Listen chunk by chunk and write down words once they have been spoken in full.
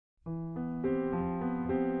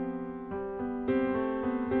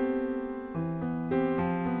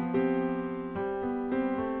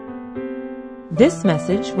This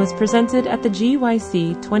message was presented at the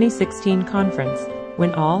GYC 2016 conference,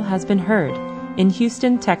 When All Has Been Heard, in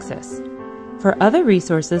Houston, Texas. For other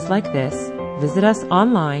resources like this, visit us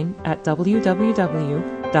online at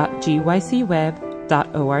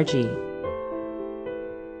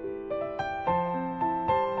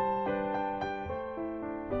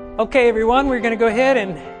www.gycweb.org. Okay, everyone, we're going to go ahead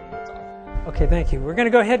and... Okay, thank you. We're going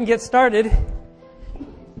to go ahead and get started.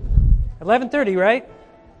 11:30, right?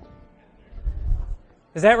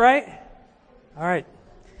 Is that right? All right.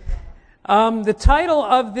 The title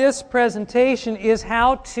of this presentation is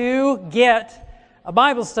How to Get a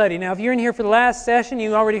Bible Study. Now, if you're in here for the last session,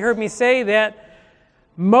 you already heard me say that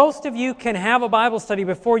most of you can have a Bible study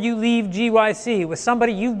before you leave GYC with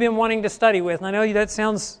somebody you've been wanting to study with. And I know that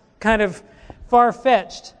sounds kind of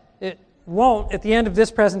far-fetched. It won't at the end of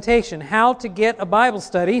this presentation. How to get a Bible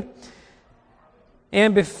study.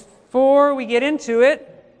 And before we get into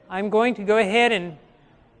it, I'm going to go ahead and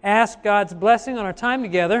ask God's blessing on our time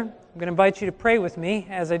together. I'm going to invite you to pray with me.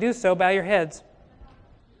 As I do so, bow your heads.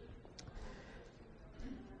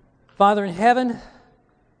 Father in heaven,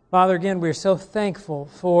 Father, again, we're so thankful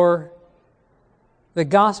for the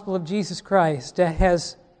gospel of Jesus Christ that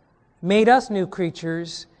has made us new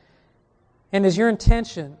creatures, and is your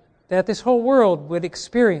intention that this whole world would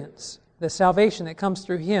experience the salvation that comes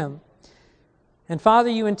through Him. And Father,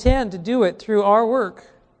 you intend to do it through our work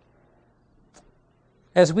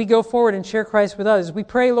as we go forward and share Christ with others. We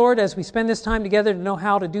pray, Lord, as we spend this time together to know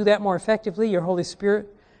how to do that more effectively, your Holy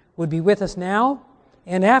Spirit would be with us now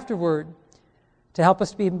and afterward to help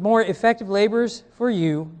us to be more effective laborers for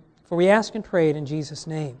you. For we ask and pray it in Jesus'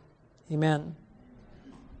 name. Amen.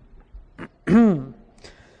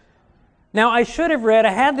 Now, I should have read,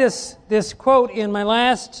 I had this quote in my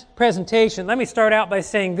last presentation. Let me start out by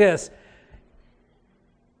saying this.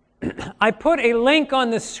 I put a link on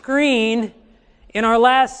the screen in our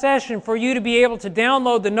last session for you to be able to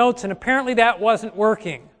download the notes, and apparently that wasn't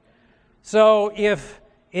working. So if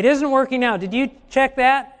it isn't working now, did you check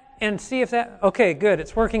that and see if that... Okay, good,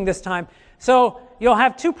 it's working this time. So you'll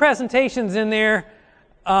have two presentations in there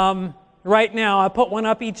right now. I'll put one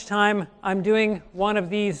up each time I'm doing one of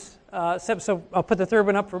these, so I'll put the third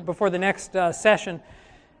one up before the next session.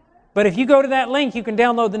 But if you go to that link, you can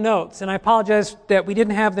download the notes. And I apologize that we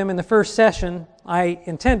didn't have them in the first session. I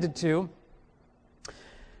intended to.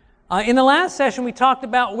 In the last session, we talked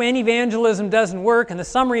about when evangelism doesn't work, and the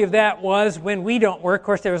summary of that was when we don't work. Of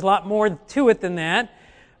course, there was a lot more to it than that.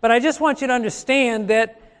 But I just want you to understand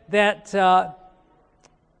that the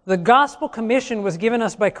gospel commission was given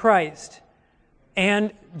us by Christ.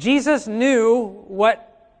 And Jesus knew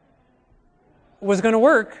what was going to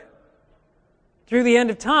work through the end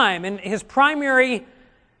of time. And his primary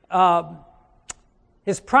goal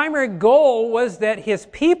was that his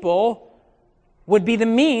people would be the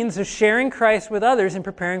means of sharing Christ with others and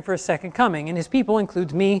preparing for His second coming. And His people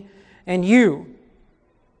includes me and you.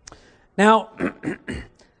 Now,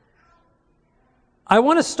 I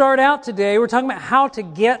want to start out today, we're talking about how to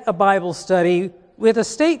get a Bible study with a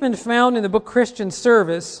statement found in the book Christian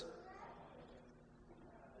Service.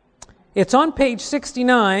 It's on page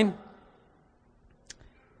 69,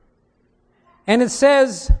 and it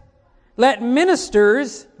says, "Let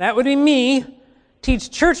ministers," that would be me,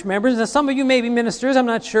 "teach church members." Now, some of you may be ministers, I'm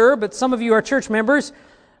not sure, but some of you are church members.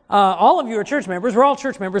 All of you are church members. We're all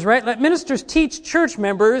church members, right? Let ministers teach church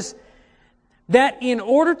members that in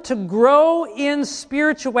order to grow in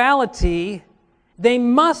spirituality, they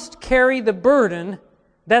must carry the burden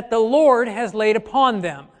that the Lord has laid upon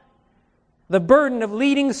them. The burden of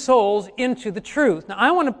leading souls into the truth. Now,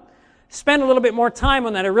 I want to spend a little bit more time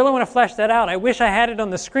on that. I really want to flesh that out. I wish I had it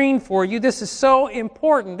on the screen for you. This is so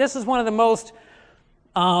important. This is one of the most...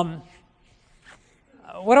 what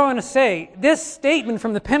do I want to say? This statement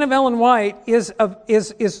from the pen of Ellen White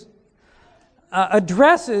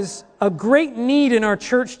addresses a great need in our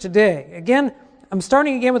church today. Again, I'm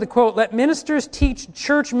starting again with a quote. Let ministers teach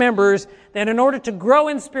church members that in order to grow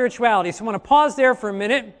in spirituality. So I want to pause there for a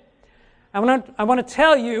minute. I want to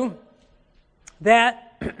tell you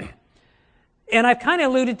that, and I've kind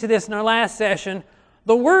of alluded to this in our last session,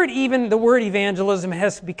 the word evangelism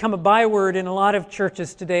has become a byword in a lot of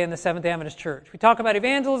churches today in the Seventh-day Adventist Church. We talk about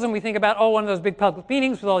evangelism, we think about, one of those big public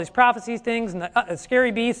meetings with all these prophecies things and the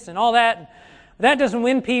scary beasts and all that. And that doesn't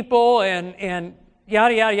win people and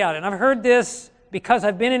yada, yada, yada. And I've heard this because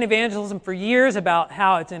I've been in evangelism for years about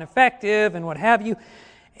how it's ineffective and what have you.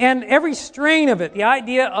 And every strain of it, the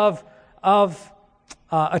idea of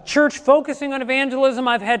a church focusing on evangelism,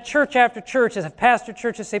 I've had church after church, as I've pastored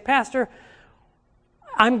churches say, "Pastor,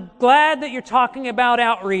 I'm glad that you're talking about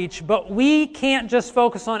outreach, but we can't just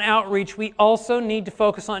focus on outreach. We also need to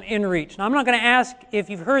focus on inreach. Now, I'm not going to ask if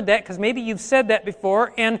you've heard that, because maybe you've said that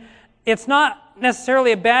before, and it's not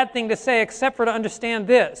necessarily a bad thing to say, except for to understand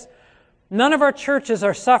this. None of our churches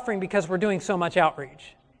are suffering because we're doing so much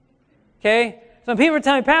outreach. Okay? Some people are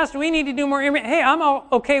telling me, Pastor, we need to do more inreach. Hey, I'm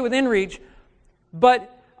okay with inreach,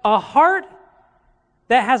 but a heart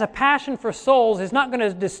that has a passion for souls is not going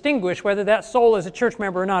to distinguish whether that soul is a church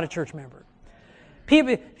member or not a church member.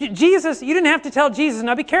 Jesus, you didn't have to tell Jesus,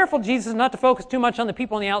 now be careful, Jesus, not to focus too much on the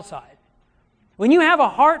people on the outside. When you have a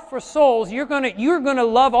heart for souls, you're going to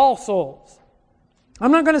love all souls.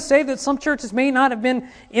 I'm not going to say that some churches may not have been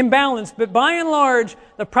imbalanced, but by and large,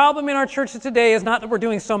 the problem in our churches today is not that we're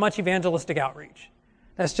doing so much evangelistic outreach.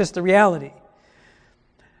 That's just the reality.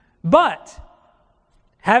 But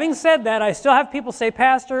having said that, I still have people say,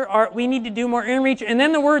 Pastor, we need to do more inreach. And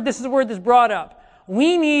then this is the word that's brought up.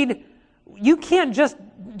 You can't just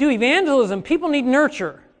do evangelism. People need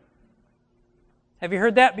nurture. Have you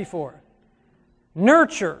heard that before?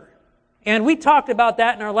 Nurture. And we talked about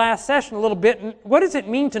that in our last session a little bit. What does it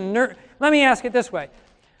mean to nurture? Let me ask it this way.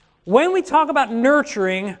 When we talk about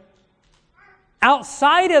nurturing,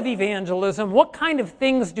 outside of evangelism, what kind of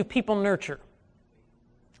things do people nurture?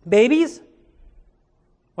 Babies?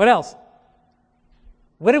 What else?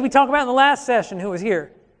 What did we talk about in the last session? Who was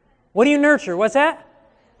here? What do you nurture? What's that?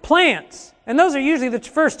 Plants. And those are usually the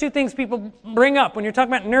first two things people bring up. When you're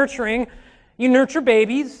talking about nurturing, you nurture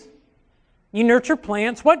babies. You nurture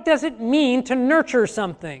plants. What does it mean to nurture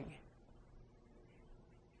something?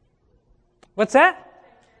 What's that?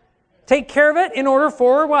 Take care of it in order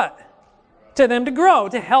for what? To them to grow,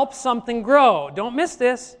 to help something grow. Don't miss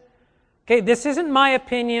this. Okay, this isn't my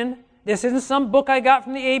opinion. This isn't some book I got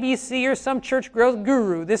from the ABC or some church growth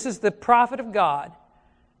guru. This is the prophet of God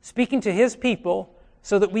speaking to his people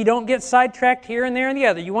so that we don't get sidetracked here and there and the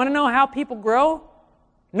other. You want to know how people grow?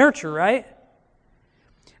 Nurture, right?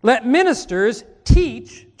 Let ministers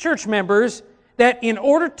teach church members that in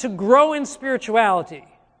order to grow in spirituality,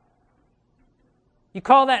 you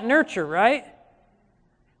call that nurture, right?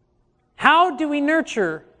 How do we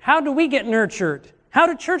nurture? How do we get nurtured? How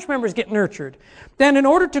do church members get nurtured? Then in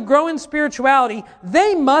order to grow in spirituality,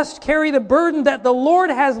 they must carry the burden that the Lord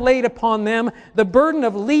has laid upon them, the burden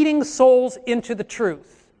of leading souls into the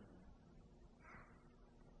truth.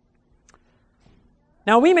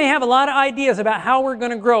 Now, we may have a lot of ideas about how we're going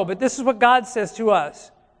to grow, but this is what God says to us.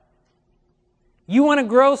 You want to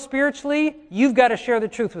grow spiritually, you've got to share the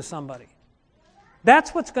truth with somebody. That's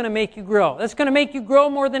what's going to make you grow. That's going to make you grow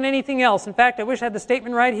more than anything else. In fact, I wish I had the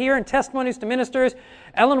statement right here in Testimonies to Ministers.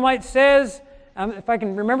 Ellen White says, if I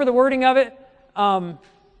can remember the wording of it,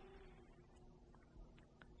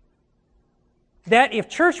 that if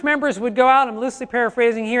church members would go out, I'm loosely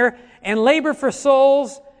paraphrasing here, and labor for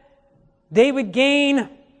souls, they would gain...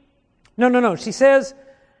 No. She says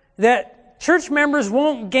that church members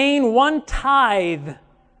won't gain 1/10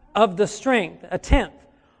 of the strength, 1/10.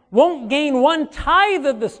 Won't gain 1/10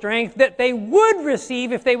 of the strength that they would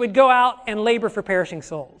receive if they would go out and labor for perishing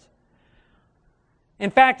souls. In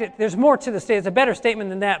fact, there's more to the statement. It's a better statement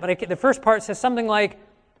than that, but the first part says something like,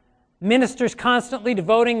 ministers constantly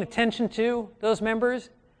devoting attention to those members.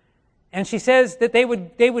 And she says that they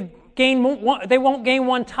won't gain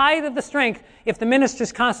 1/10 of the strength if the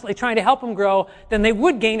minister's constantly trying to help them grow than they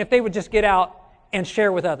would gain if they would just get out and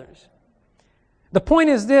share with others. The point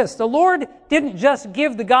is this, the Lord didn't just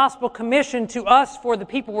give the gospel commission to us for the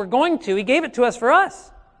people we're going to, He gave it to us for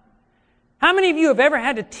us. How many of you have ever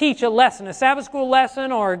had to teach a lesson, a Sabbath school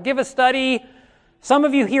lesson, or give a study? Some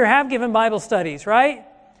of you here have given Bible studies, right?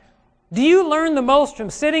 Do you learn the most from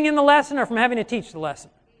sitting in the lesson or from having to teach the lesson?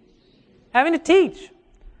 Having to teach.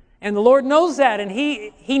 And the Lord knows that, and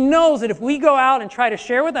He knows that if we go out and try to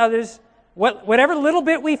share with others whatever little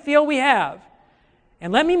bit we feel we have.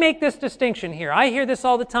 And let me make this distinction here. I hear this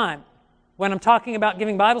all the time. When I'm talking about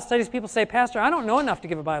giving Bible studies, people say, Pastor, I don't know enough to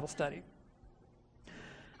give a Bible study.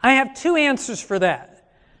 I have two answers for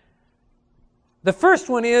that. The first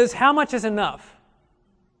one is, how much is enough?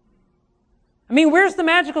 I mean, where's the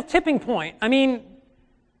magical tipping point? I mean,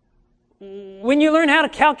 when you learn how to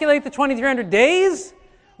calculate the 2,300 days,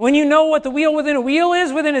 when you know what the wheel within a wheel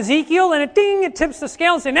is within Ezekiel, and it tips the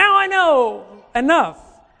scale and say, now I know enough.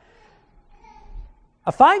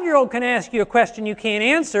 A 5-year-old can ask you a question you can't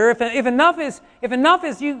answer. If enough is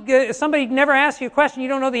somebody never asks you a question you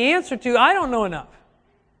don't know the answer to, I don't know enough.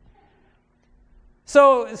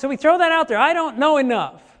 So we throw that out there. I don't know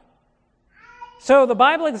enough. So the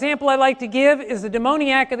Bible example I like to give is the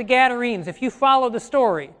demoniac of the Gadarenes. If you follow the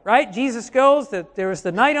story, right? Jesus goes, there was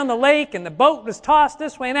the night on the lake, and the boat was tossed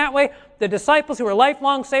this way and that way. The disciples, who were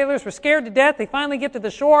lifelong sailors, were scared to death. They finally get to the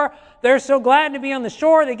shore. They're so glad to be on the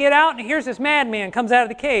shore. They get out, and here's this madman comes out of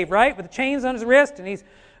the cave, right? With the chains on his wrist, and he's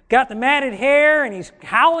got the matted hair, and he's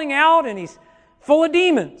howling out, and he's full of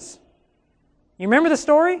demons. You remember the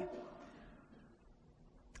story?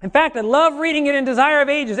 In fact, I love reading it in Desire of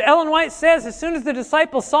Ages. Ellen White says as soon as the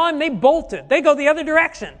disciples saw him, they bolted. They go the other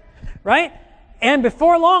direction, right? And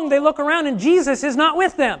before long, they look around and Jesus is not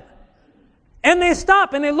with them. And they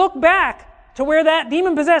stop and they look back to where that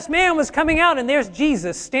demon-possessed man was coming out, and there's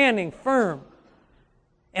Jesus standing firm.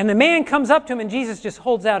 And the man comes up to him, and Jesus just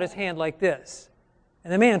holds out his hand like this.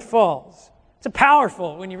 And the man falls. It's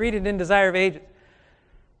powerful when you read it in Desire of Ages.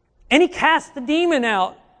 And he casts the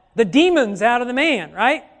demons out of the man,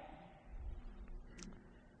 right?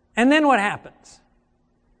 And then what happens?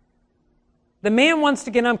 The man wants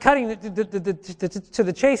to get, I'm cutting to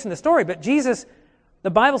the chase in the story, but Jesus, the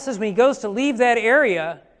Bible says when he goes to leave that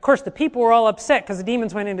area, of course the people were all upset because the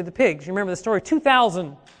demons went into the pigs. You remember the story?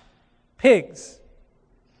 2,000 pigs.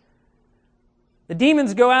 The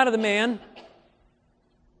demons go out of the man,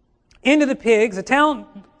 into the pigs. The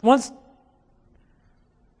town wants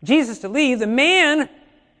Jesus to leave. The man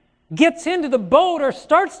gets into the boat, or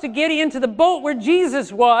starts to get into the boat where Jesus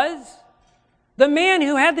was. The man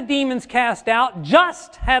who had the demons cast out,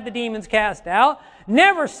 just had the demons cast out,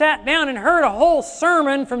 never sat down and heard a whole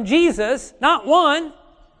sermon from Jesus, not one.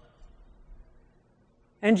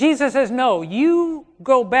 And Jesus says, no, you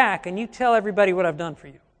go back and you tell everybody what I've done for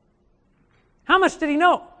you. How much did he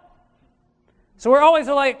know? So we're always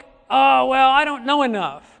like, oh, well, I don't know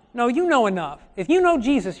enough. No, you know enough. If you know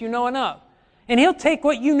Jesus, you know enough. And He'll take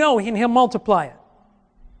what you know and He'll multiply it.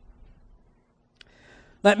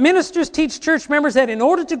 Let ministers teach church members that in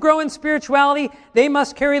order to grow in spirituality, they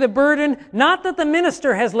must carry the burden, not that the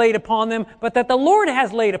minister has laid upon them, but that the Lord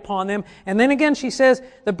has laid upon them. And then again she says,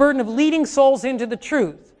 the burden of leading souls into the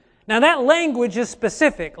truth. Now that language is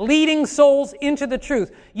specific, leading souls into the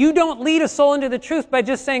truth. You don't lead a soul into the truth by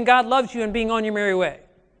just saying God loves you and being on your merry way.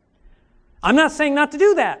 I'm not saying not to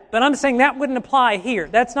do that, but I'm saying that wouldn't apply here.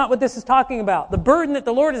 That's not what this is talking about. The burden that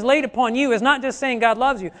the Lord has laid upon you is not just saying God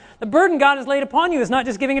loves you. The burden God has laid upon you is not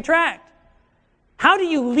just giving a tract. How do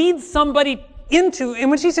you lead somebody into, and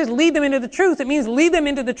when she says lead them into the truth, it means lead them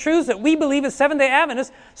into the truths that we believe as Seventh-day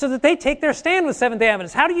Adventists so that they take their stand with Seventh-day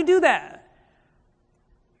Adventists. How do you do that?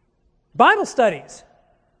 Bible studies.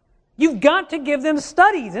 You've got to give them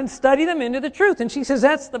studies and study them into the truth. And she says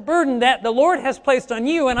that's the burden that the Lord has placed on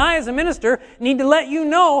you, and I as a minister need to let you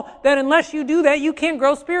know that unless you do that, you can't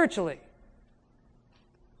grow spiritually.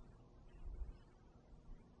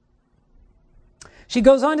 She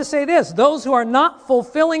goes on to say this, those who are not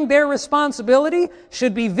fulfilling their responsibility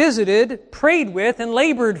should be visited, prayed with, and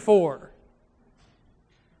labored for.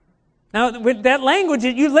 Now, with that language,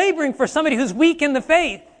 you're laboring for somebody who's weak in the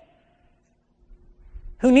faith,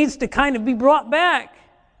 who needs to kind of be brought back.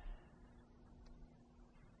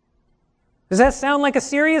 Does that sound like a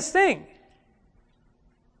serious thing?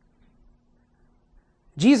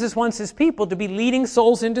 Jesus wants His people to be leading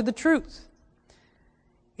souls into the truth.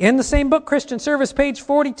 In the same book, Christian Service, page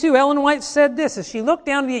 42, Ellen White said this, as she looked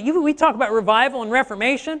down at we talk about revival and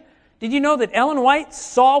reformation. Did you know that Ellen White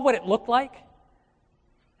saw what it looked like?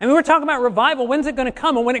 I mean, we're talking about revival. When's it going to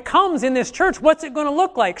come? And when it comes in this church, what's it going to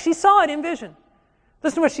look like? She saw it in vision.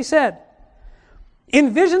 Listen to what she said.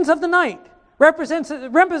 In visions of the night,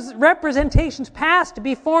 representations past to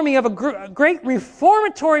be forming of a great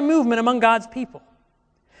reformatory movement among God's people.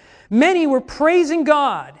 Many were praising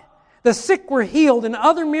God. The sick were healed and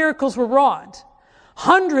other miracles were wrought.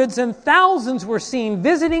 Hundreds and thousands were seen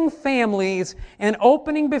visiting families and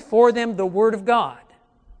opening before them the Word of God.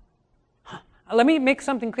 Let me make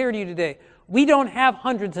something clear to you today. We don't have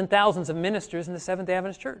hundreds and thousands of ministers in the Seventh-day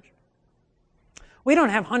Adventist Church. We don't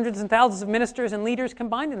have hundreds and thousands of ministers and leaders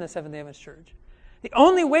combined in the Seventh-day Adventist Church. The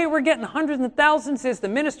only way we're getting hundreds and thousands is the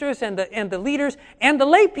ministers and the leaders and the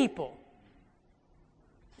lay people.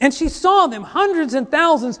 And she saw them, hundreds and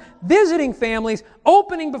thousands, visiting families,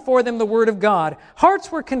 opening before them the Word of God.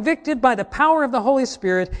 Hearts were convicted by the power of the Holy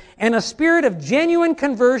Spirit, and a spirit of genuine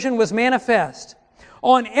conversion was manifest.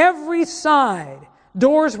 On every side,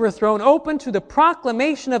 doors were thrown open to the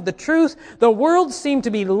proclamation of the truth. The world seemed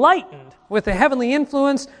to be lightened with the heavenly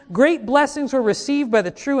influence. Great blessings were received by the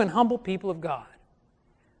true and humble people of God.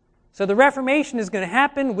 So the Reformation is going to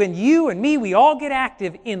happen when you and me, we all get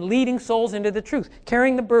active in leading souls into the truth,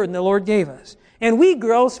 carrying the burden the Lord gave us. And we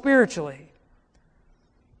grow spiritually.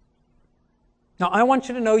 Now, I want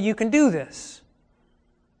you to know you can do this.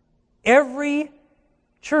 Every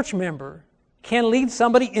church member can lead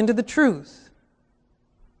somebody into the truth.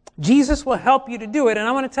 Jesus will help you to do it. And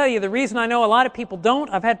I want to tell you, the reason I know a lot of people don't,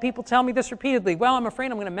 I've had people tell me this repeatedly, well, I'm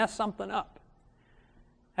afraid I'm going to mess something up.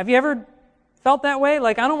 Have you ever felt that way?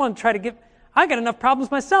 Like, I don't want to try to get, I got enough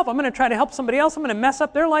problems myself. I'm going to try to help somebody else. I'm going to mess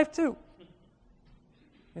up their life too.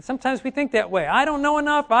 And sometimes we think that way. I don't know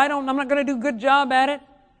enough. I'm not going to do a good job at it.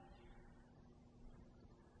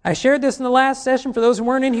 I shared this in the last session. For those who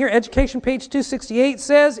weren't in here, education page 268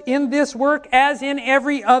 says, in this work, as in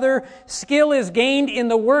every other, skill is gained in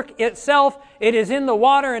the work itself. It is in the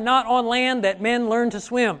water and not on land that men learn to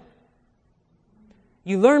swim.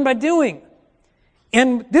 You learn by doing.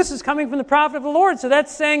 And this is coming from the prophet of the Lord. So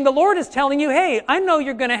that's saying the Lord is telling you, hey, I know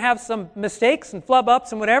you're going to have some mistakes and flub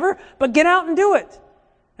ups and whatever, but get out and do it.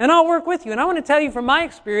 And I'll work with you. And I want to tell you from my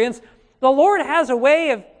experience, the Lord has a way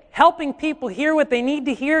of helping people hear what they need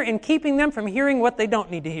to hear and keeping them from hearing what they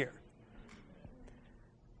don't need to hear.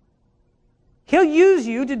 He'll use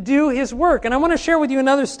you to do His work. And I want to share with you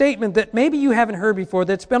another statement that maybe you haven't heard before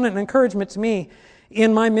that's been an encouragement to me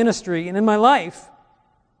in my ministry and in my life.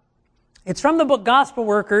 It's from the book Gospel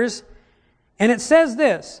Workers, and it says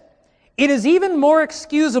this: it is even more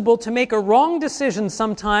excusable to make a wrong decision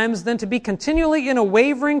sometimes than to be continually in a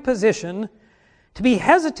wavering position, to be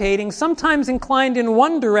hesitating, sometimes inclined in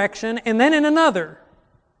one direction and then in another.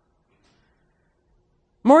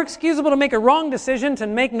 More excusable to make a wrong decision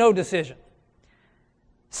than make no decision.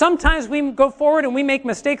 Sometimes we go forward and we make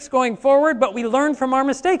mistakes going forward, but we learn from our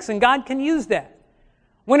mistakes, and God can use that.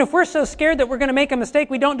 When if we're so scared that we're going to make a mistake,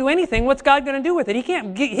 we don't do anything, what's God going to do with it?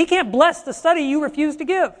 He can't bless the study you refuse to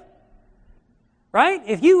give. Right?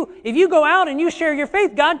 If you go out and you share your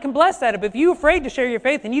faith, God can bless that. But if you're afraid to share your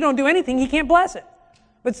faith and you don't do anything, He can't bless it.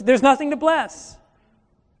 But there's nothing to bless.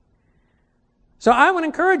 So I want to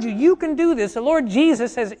encourage you, you can do this. The Lord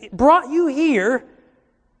Jesus has brought you here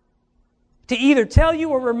to either tell you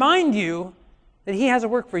or remind you that He has a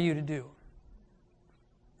work for you to do.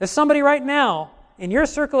 There's somebody right now in your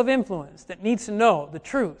circle of influence that needs to know the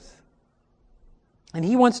truth. And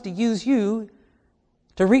He wants to use you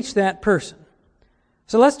to reach that person.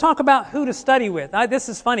 So let's talk about who to study with. This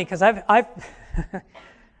is funny because I've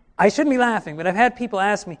I shouldn't be laughing, but I've had people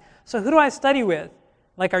ask me, so who do I study with?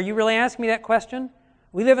 Like, are you really asking me that question?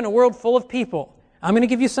 We live in a world full of people. I'm going to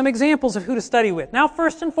give you some examples of who to study with. Now,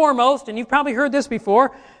 first and foremost, and you've probably heard this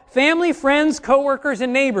before, family, friends, co-workers,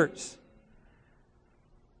 and neighbors.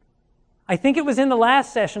 I think it was in the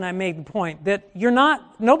last session I made the point that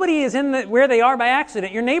nobody is where they are by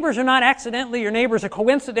accident. Your neighbors are not accidentally your neighbors or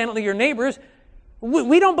coincidentally your neighbors.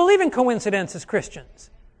 We don't believe in coincidence as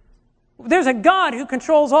Christians. There's a God who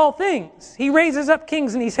controls all things. He raises up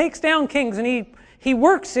kings and He takes down kings, and He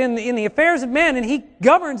works in the affairs of men, and He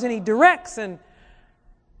governs and He directs and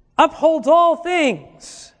upholds all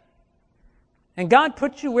things. And God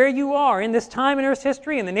puts you where you are in this time in Earth's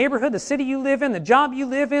history, in the neighborhood, the city you live in, the job you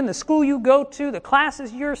live in, the school you go to, the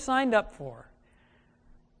classes you're signed up for.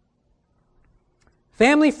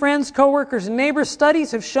 Family, friends, co-workers, and neighbors,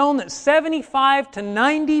 studies have shown that 75 to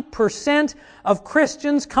 90% of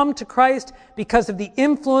Christians come to Christ because of the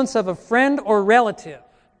influence of a friend or relative.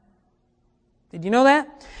 Did you know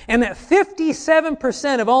that? And that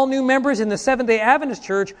 57% of all new members in the Seventh-day Adventist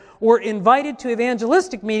Church were invited to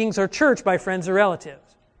evangelistic meetings or church by friends or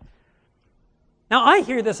relatives. Now, I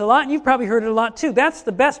hear this a lot, and you've probably heard it a lot too. That's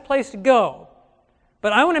the best place to go.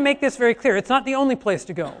 But I want to make this very clear. It's not the only place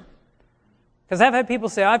to go. Because I've had people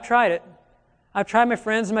say, I've tried it. I've tried my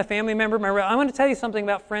friends and my family member. I want to tell you something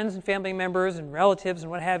about friends and family members and relatives and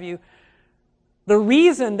what have you. The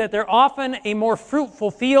reason that they're often a more fruitful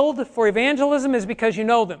field for evangelism is because you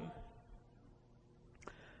know them.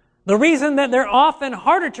 The reason that they're often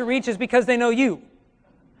harder to reach is because they know you.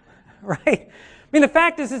 Right? I mean, the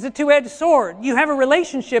fact is, it's a two-edged sword. You have a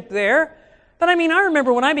relationship there. But I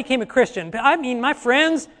remember when I became a Christian, my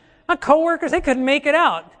friends, my coworkers, they couldn't make it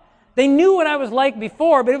out. They knew what I was like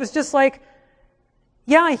before, but it was just like,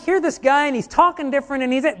 yeah, I hear this guy and he's talking different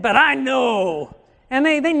and but I know. And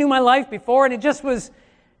they knew my life before, and it just was,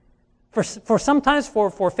 for sometimes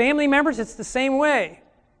for family members, it's the same way.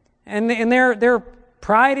 And there are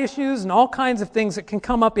pride issues and all kinds of things that can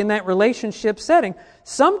come up in that relationship setting.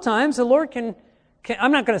 Sometimes the Lord can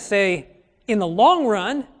I'm not going to say in the long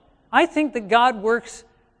run, I think that God works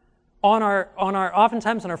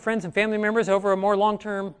oftentimes on our friends and family members over a more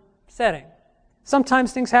long-term setting.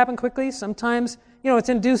 Sometimes things happen quickly. Sometimes, it's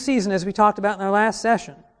in due season, as we talked about in our last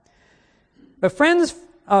session. But friends,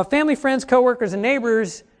 family, friends, co-workers, and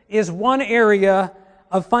neighbors is one area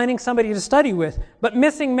of finding somebody to study with. But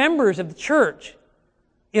missing members of the church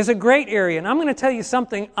is a great area. And I'm going to tell you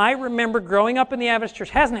something I remember growing up in the Adventist church.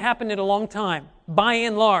 Hasn't happened in a long time, by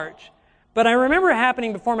and large. But I remember it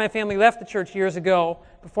happening before my family left the church years ago,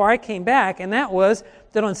 before I came back, and that was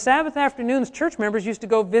that on Sabbath afternoons, church members used to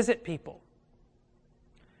go visit people.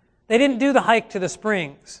 They didn't do the hike to the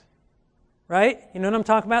springs, right? You know what I'm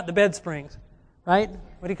talking about? The bed springs, right?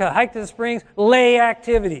 What do you call it? Hike to the springs? Lay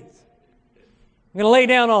activities. I'm going to lay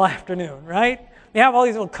down all afternoon, right? You have all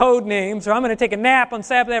these little code names, or I'm going to take a nap on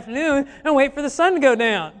Sabbath afternoon and wait for the sun to go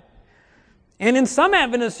down. And in some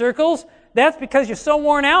Adventist circles, that's because you're so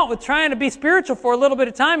worn out with trying to be spiritual for a little bit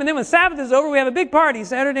of time, and then when Sabbath is over, we have a big party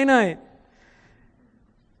Saturday night.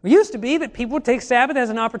 It used to be that people would take Sabbath as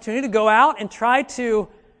an opportunity to go out and try to,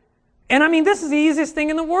 and I mean, this is the easiest thing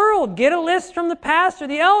in the world. Get a list from the pastor,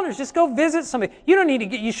 the elders. Just go visit somebody. You don't need to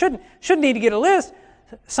get, you shouldn't need to get a list.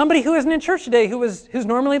 Somebody who isn't in church today, who's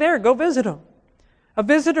normally there, go visit them. A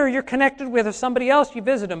visitor you're connected with, or somebody else, you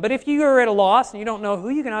visit them. But if you are at a loss and you don't know who,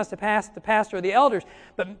 you can ask the pastor or the elders.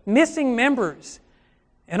 But missing members,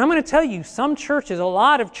 and I'm going to tell you, some churches, a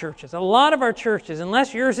lot of our churches,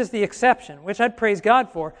 unless yours is the exception, which I'd praise God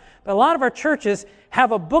for, but a lot of our churches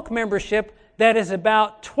have a book membership that is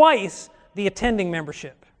about twice the attending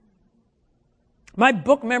membership. My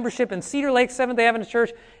book membership in Cedar Lake Seventh-day Adventist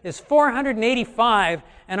Church is $485,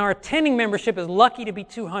 and our attending membership is lucky to be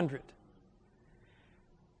 $200.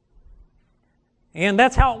 And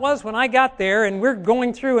that's how it was when I got there, and we're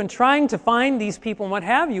going through and trying to find these people and what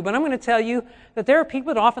have you. But I'm going to tell you that there are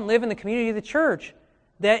people that often live in the community of the church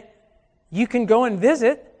that you can go and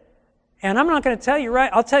visit. And I'm not going to tell you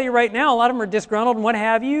I'll tell you right now, a lot of them are disgruntled and what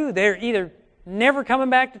have you. They're either never coming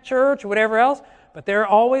back to church or whatever else, but there are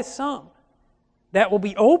always some that will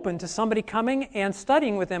be open to somebody coming and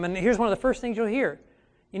studying with them. And here's one of the first things you'll hear.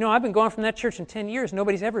 You know, I've been going from that church in 10 years.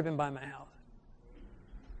 Nobody's ever been by my house.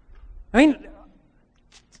 I mean,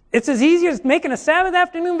 it's as easy as making a Sabbath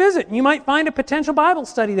afternoon visit. You might find a potential Bible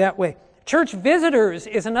study that way. Church visitors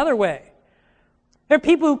is another way. There are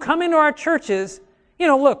people who come into our churches. You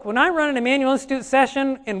know, look, when I run an Emmanuel Institute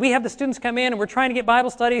session and we have the students come in and we're trying to get Bible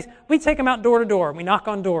studies, we take them out door to door. We knock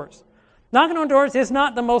on doors. Knocking on doors is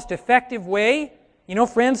not the most effective way. You know,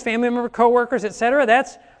 friends, family member, coworkers, etc.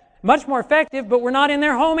 That's much more effective, but we're not in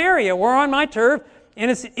their home area. We're on my turf,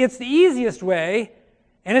 and it's the easiest way.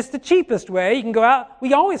 And it's the cheapest way. You can go out.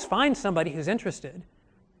 We always find somebody who's interested.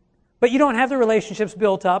 But you don't have the relationships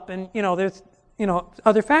built up, and, you know, there's, you know,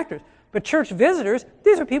 other factors. But church visitors,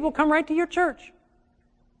 these are people who come right to your church.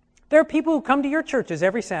 There are people who come to your churches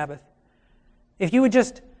every Sabbath. If you would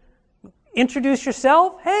just introduce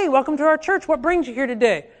yourself, hey, welcome to our church. What brings you here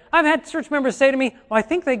today? I've had church members say to me, well, I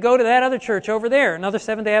think they go to that other church over there, another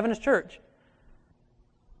Seventh-day Adventist church.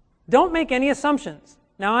 Don't make any assumptions.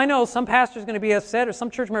 Now, I know some pastors are going to be upset, or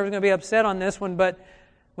some church members are going to be upset on this one, but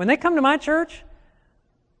when they come to my church,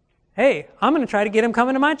 hey, I'm going to try to get them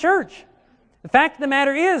coming to my church. The fact of the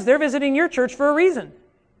matter is, they're visiting your church for a reason.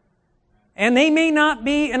 And they may not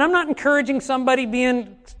be, and I'm not encouraging somebody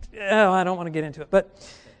being, I don't want to get into it, but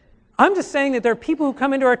I'm just saying that there are people who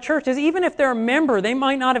come into our churches, even if they're a member, they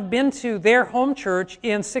might not have been to their home church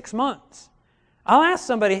in 6 months. I'll ask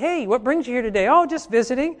somebody, hey, what brings you here today? Oh, just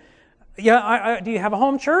visiting. Yeah, do you have a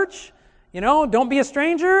home church? You know, don't be a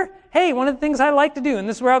stranger. Hey, one of the things I like to do, and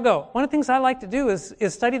this is where I'll go. One of the things I like to do is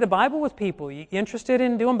study the Bible with people. You interested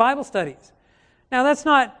in doing Bible studies? Now, that's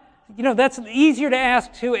not, you know, that's easier to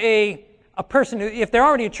ask to a person who, if they're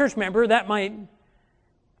already a church member, that might,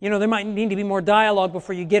 you know, there might need to be more dialogue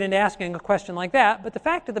before you get into asking a question like that. But the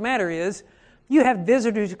fact of the matter is, you have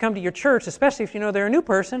visitors who come to your church, especially if you know they're a new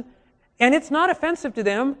person, and it's not offensive to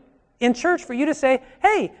them in church for you to say,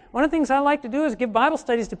 hey, one of the things I like to do is give Bible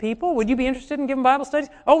studies to people. Would you be interested in giving Bible studies?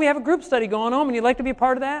 Oh, we have a group study going on, and you'd like to be a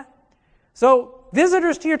part of that? So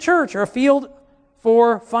visitors to your church are a field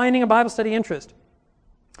for finding a Bible study interest.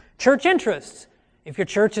 Church interests. If your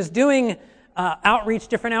church is doing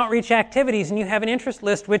different outreach activities, and you have an interest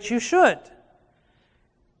list, which you should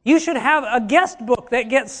have a guest book that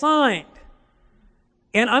gets signed.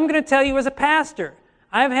 And I'm going to tell you as a pastor,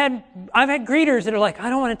 I've had greeters that are like, I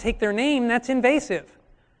don't want to take their name, that's invasive.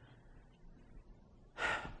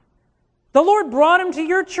 The Lord brought them to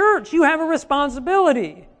your church. You have a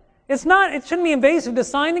responsibility. It shouldn't be invasive to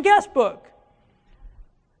sign the guest book.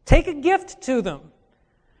 Take a gift to them.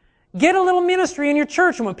 Get a little ministry in your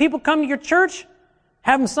church, and when people come to your church,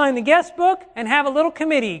 have them sign the guest book and have a little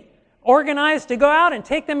committee organized to go out and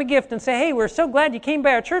take them a gift and say, hey, we're so glad you came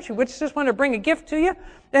by our church. We just wanted to bring a gift to you.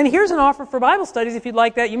 And here's an offer for Bible studies if you'd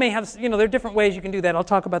like that. You may have, there are different ways you can do that. I'll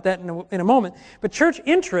talk about that in a moment. But church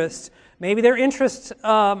interests, maybe they're interests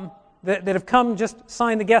that have come, just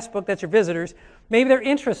sign the guest book, that's your visitors. Maybe they're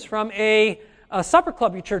interests from a supper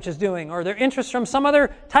club your church is doing, or their interests from some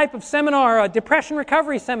other type of seminar, a depression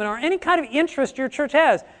recovery seminar, any kind of interest your church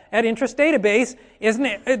has. At Interest Database, isn't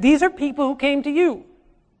it? These are people who came to you.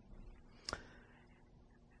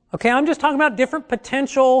 Okay, I'm just talking about different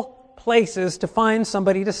potential places to find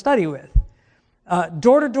somebody to study with.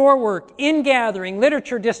 Door-to-door work, in-gathering,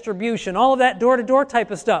 literature distribution, all of that door-to-door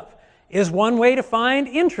type of stuff is one way to find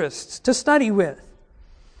interests to study with.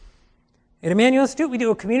 At Emmanuel Institute, we do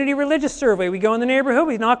a community religious survey. We go in the neighborhood,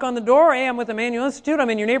 we knock on the door. Hey, I'm with Emmanuel Institute. I'm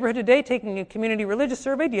in your neighborhood today taking a community religious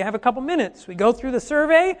survey. Do you have a couple minutes? We go through the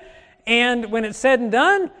survey, and when it's said and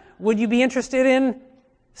done, would you be interested in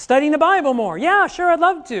studying the Bible more? Yeah, sure, I'd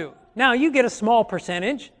love to. Now, you get a small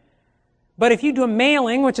percentage, but if you do a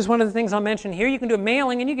mailing, which is one of the things I'll mention here, you can do a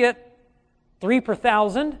mailing and you get 3 per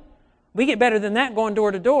 1,000. We get better than that going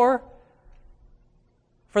door to door,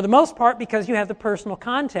 for the most part, because you have the personal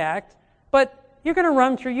contact. But you're going to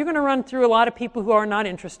run through a lot of people who are not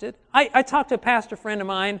interested. I talked to a pastor friend of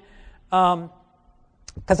mine,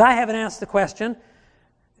 because I haven't asked the question.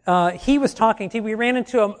 He was talking to, we ran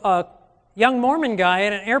into a young Mormon guy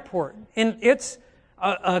at an airport. And it's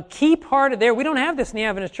a key part of there. We don't have this in the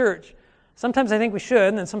Adventist church. Sometimes I think we should,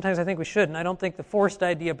 and then sometimes I think we shouldn't. I don't think the forced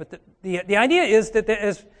idea, but the idea is that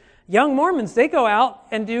as young Mormons, they go out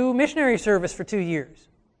and do missionary service for 2 years.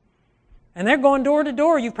 And they're going door to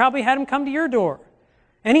door. You've probably had them come to your door.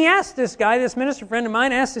 And he asked this guy, this minister friend of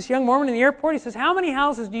mine, asked this young Mormon in the airport, he says, how many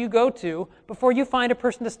houses do you go to before you find a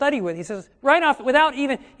person to study with? He says, right off, without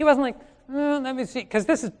even, he wasn't like, let me see, because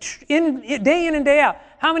this is day in and day out.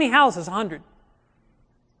 How many houses? 100.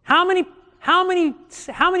 How many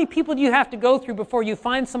people do you have to go through before you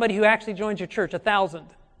find somebody who actually joins your church? 1,000.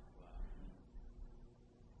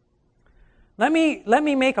 Let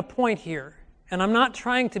me make a point here, and I'm not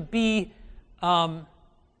trying to be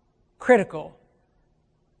critical.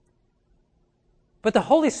 But the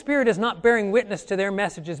Holy Spirit is not bearing witness to their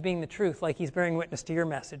message as being the truth like He's bearing witness to your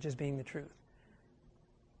message as being the truth.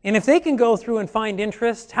 And if they can go through and find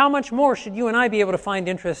interest, how much more should you and I be able to find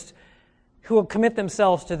interest who will commit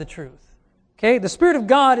themselves to the truth? Okay, the Spirit of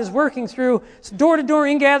God is working through door-to-door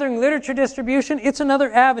in-gathering, literature distribution. It's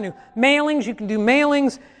another avenue. Mailings, you can do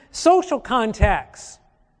mailings. Social contacts.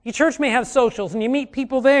 Your church may have socials and you meet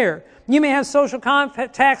people there. You may have social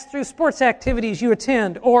contacts through sports activities you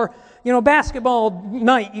attend, or basketball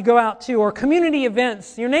night you go out to, or community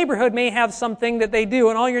events. Your neighborhood may have something that they do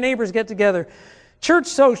and all your neighbors get together. Church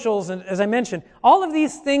socials, as I mentioned, all of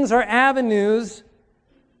these things are avenues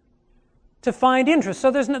to find interest.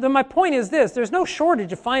 So my point is this, there's no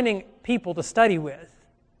shortage of finding people to study with.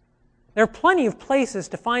 There are plenty of places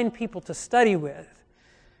to find people to study with.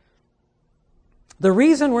 The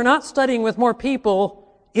reason we're not studying with more people,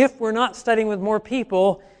 if we're not studying with more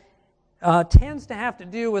people, tends to have to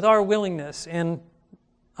do with our willingness, and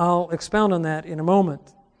I'll expound on that in a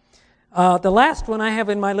moment. The last one I have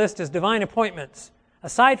in my list is divine appointments.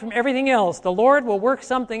 Aside from everything else, the Lord will work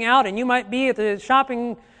something out, and you might be at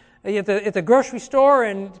the grocery store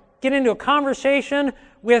and get into a conversation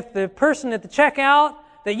with the person at the checkout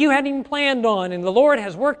that you hadn't even planned on, and the Lord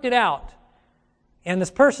has worked it out. And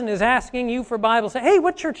this person is asking you for Bible. Say, hey,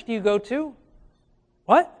 what church do you go to?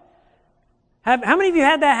 What? How many of you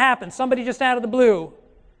had that happen? Somebody just out of the blue.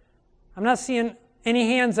 I'm not seeing any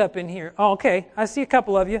hands up in here. Oh, okay. I see a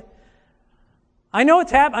couple of you. I know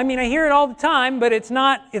it's happening. I mean, I hear it all the time, but it's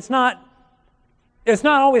not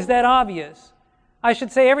always that obvious. I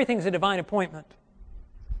should say everything's a divine appointment.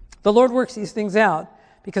 The Lord works these things out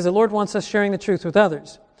because the Lord wants us sharing the truth with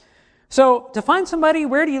others. So to find somebody,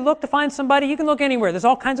 where do you look to find somebody? You can look anywhere. There's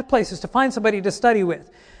all kinds of places to find somebody to study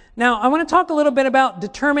with. Now, I want to talk a little bit about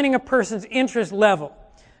determining a person's interest level,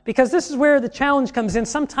 because this is where the challenge comes in.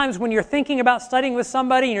 Sometimes when you're thinking about studying with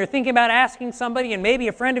somebody and you're thinking about asking somebody, and maybe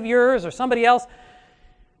a friend of yours or somebody else,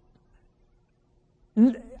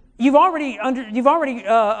 you already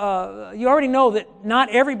know that not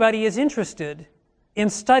everybody is interested in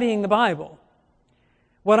studying the Bible.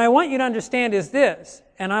 What I want you to understand is this,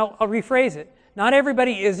 and I'll rephrase it. Not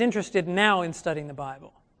everybody is interested now in studying the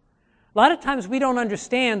Bible. A lot of times we don't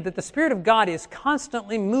understand that the Spirit of God is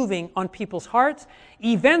constantly moving on people's hearts.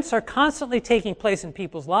 Events are constantly taking place in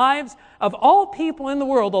people's lives. Of all people in the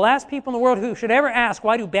world, the last people in the world who should ever ask,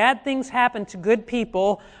 why do bad things happen to good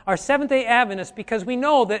people, are Seventh-day Adventists, because we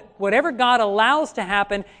know that whatever God allows to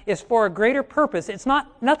happen is for a greater purpose.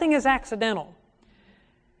 Nothing is accidental.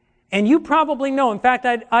 And you probably know, in fact,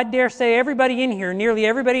 I dare say everybody in here, nearly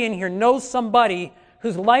everybody in here, knows somebody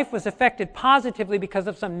whose life was affected positively because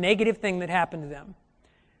of some negative thing that happened to them.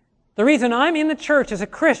 The reason I'm in the church as a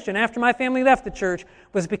Christian after my family left the church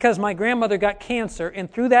was because my grandmother got cancer,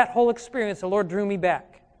 and through that whole experience, the Lord drew me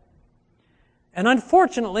back. And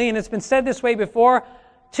unfortunately, and it's been said this way before,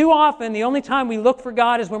 too often the only time we look for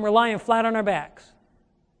God is when we're lying flat on our backs.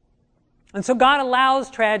 And so God allows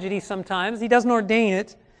tragedy sometimes. He doesn't ordain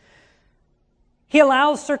it. He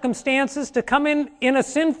allows circumstances to come in a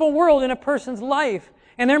sinful world in a person's life.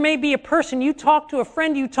 And there may be a person you talked to, a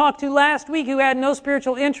friend you talked to last week who had no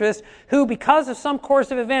spiritual interest, who because of some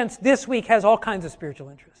course of events this week has all kinds of spiritual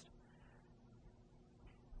interest.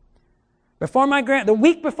 The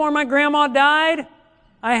week before my grandma died,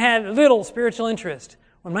 I had little spiritual interest.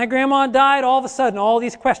 When my grandma died, all of a sudden, all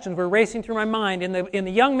these questions were racing through my mind. And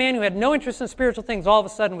the young man who had no interest in spiritual things all of a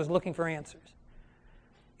sudden was looking for answers.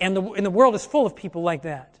 And the world is full of people like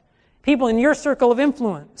that. People in your circle of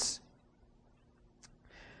influence.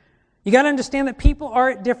 You got to understand that people are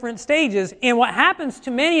at different stages. And what happens to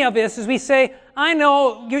many of us is we say, I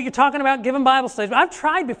know you're talking about giving Bible studies. But I've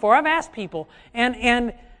tried before. I've asked people.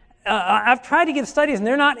 And I've tried to give studies, and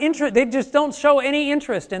they're not interested. They just don't show any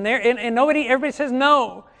interest, and everybody says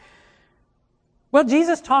no. Well,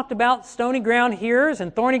 Jesus talked about stony ground hearers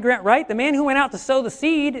and thorny ground, right? The man who went out to sow the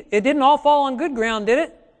seed, it didn't all fall on good ground, did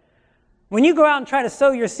it? When you go out and try to sow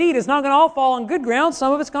your seed, it's not going to all fall on good ground.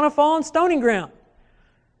 Some of it's going to fall on stony ground.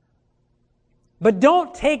 But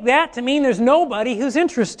don't take that to mean there's nobody who's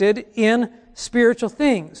interested in spiritual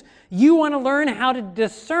things. You want to learn how to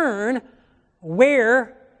discern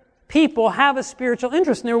where people have a spiritual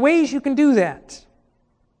interest, and there are ways you can do that.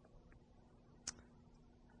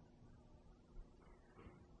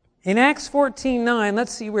 In Acts 14:9,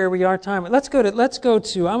 let's see where we are time. Let's go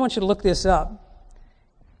to, I want you to look this up.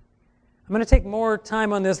 I'm going to take more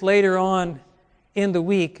time on this later on in the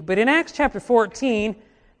week. But in Acts chapter 14,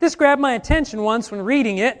 this grabbed my attention once when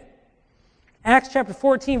reading it. Acts chapter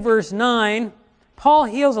 14, verse 9, Paul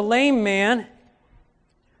heals a lame man,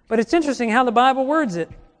 but it's interesting how the Bible words it.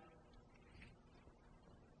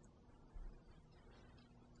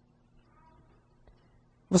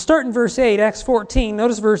 We'll start in verse 8, Acts 14.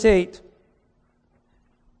 Notice verse 8.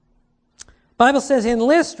 The Bible says, in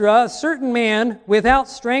Lystra, a certain man without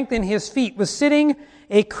strength in his feet was sitting,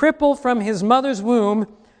 a cripple from his mother's womb,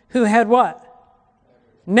 who had what?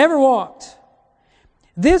 Never walked.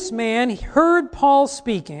 This man heard Paul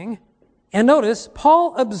speaking, and notice,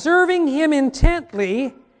 Paul observing him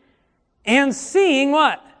intently and seeing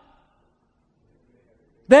what?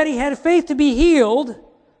 That he had faith to be healed,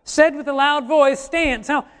 said with a loud voice, stand.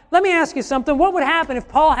 Now, let me ask you something. What would happen if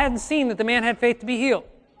Paul hadn't seen that the man had faith to be healed?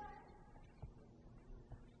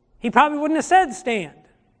 He probably wouldn't have said stand.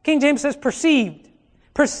 King James says perceived.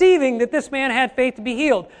 Perceiving that this man had faith to be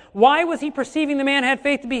healed. Why was he perceiving the man had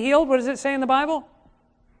faith to be healed? What does it say in the Bible?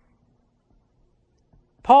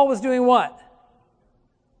 Paul was doing what?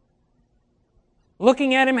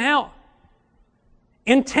 Looking at him how?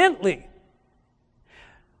 Intently.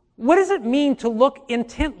 What does it mean to look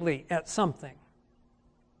intently at something?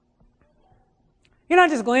 You're not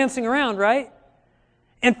just glancing around, right?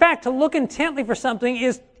 In fact, to look intently for something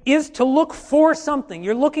is to look for something.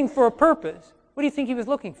 You're looking for a purpose. What do you think he was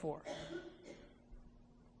looking for?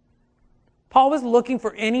 Paul was looking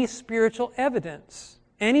for any spiritual evidence,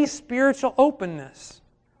 any spiritual openness.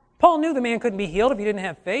 Paul knew the man couldn't be healed if he didn't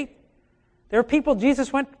have faith. There are people,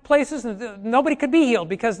 Jesus went places and nobody could be healed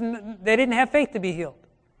because they didn't have faith to be healed.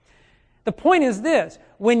 The point is this,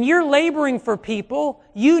 when you're laboring for people,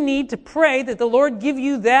 you need to pray that the Lord give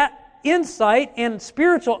you that insight and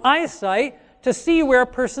spiritual eyesight to see where a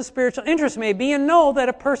person's spiritual interest may be and know that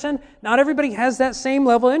a person, not everybody has that same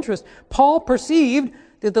level of interest. Paul perceived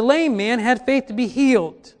that the lame man had faith to be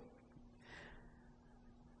healed.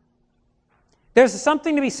 There's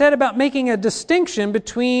something to be said about making a distinction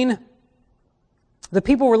between the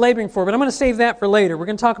people we're laboring for, but I'm going to save that for later. We're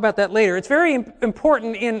going to talk about that later. It's very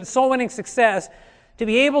important in soul-winning success to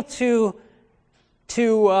be able to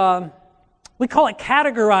we call it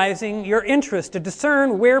categorizing your interest, to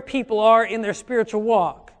discern where people are in their spiritual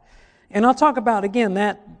walk. And I'll talk about, again,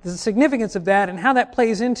 the significance of that and how that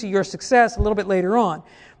plays into your success a little bit later on.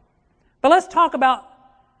 But let's talk about,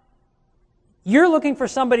 you're looking for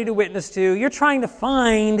somebody to witness to. You're trying to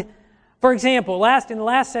find, for example, in the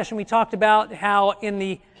last session we talked about how in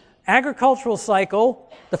the agricultural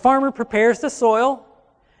cycle, the farmer prepares the soil,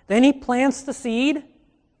 then he plants the seed,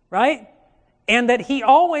 right? And that he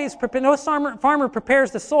always, no farmer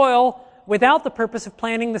prepares the soil without the purpose of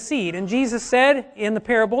planting the seed. And Jesus said in the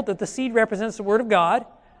parable that the seed represents the Word of God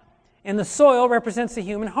and the soil represents the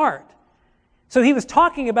human heart. So he was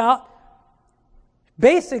talking about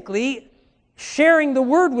basically sharing the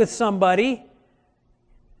Word with somebody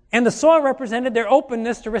And the soil represented their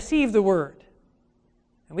openness to receive the Word.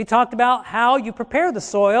 And we talked about how you prepare the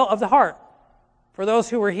soil of the heart. For those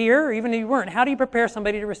who were here, or even if you weren't, how do you prepare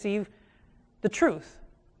somebody to receive the truth?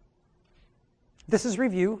 This is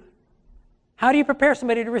review. How do you prepare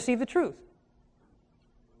somebody to receive the truth?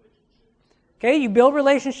 Okay, you build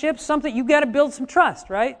relationships, something, you've got to build some trust,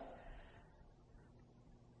 right?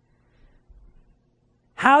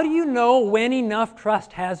 How do you know when enough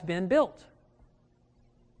trust has been built?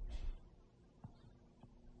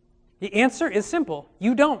 The answer is simple.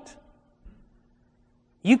 You don't.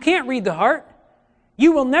 You can't read the heart.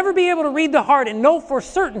 You will never be able to read the heart and know for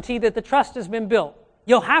certainty that the trust has been built.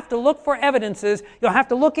 You'll have to look for evidences. You'll have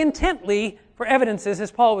to look intently for evidences,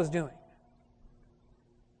 as Paul was doing.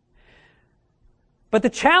 But the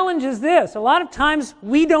challenge is this. A lot of times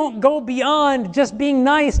we don't go beyond just being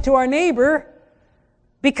nice to our neighbor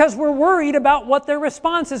because we're worried about what their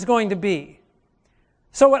response is going to be.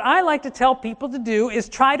 So what I like to tell people to do is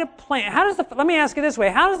try to plant. Let me ask you this way.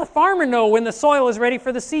 How does the farmer know when the soil is ready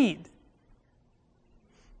for the seed?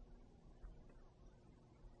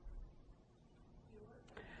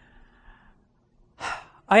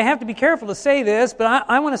 I have to be careful to say this, but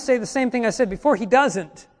I want to say the same thing I said before. He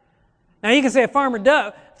doesn't. Now you can say a farmer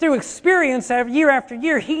does. Through experience, year after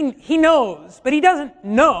year, he knows. But he doesn't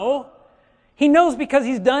know. He knows because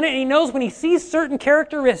he's done it, and he knows when he sees certain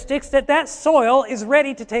characteristics that soil is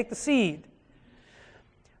ready to take the seed.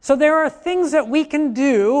 So there are things that we can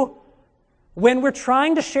do when we're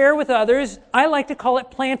trying to share with others. I like to call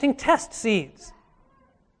it planting test seeds.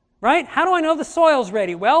 Right? How do I know the soil's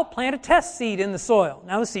ready? Well, plant a test seed in the soil.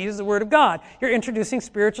 Now the seed is the Word of God. You're introducing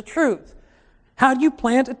spiritual truth. How do you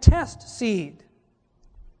plant a test seed?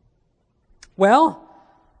 Well,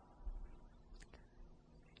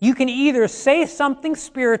 you can either say something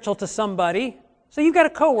spiritual to somebody. So you've got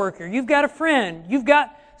a coworker, you've got a friend, you've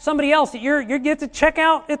got somebody else that you get to check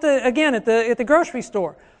out at the grocery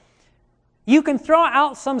store. You can throw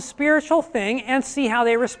out some spiritual thing and see how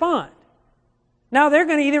they respond. Now they're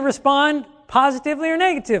going to either respond positively or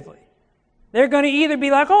negatively. They're going to either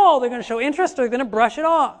be like, oh, they're going to show interest, or they're going to brush it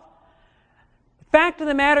off. The fact of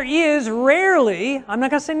the matter is, rarely, I'm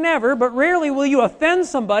not going to say never, but rarely will you offend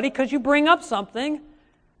somebody because you bring up something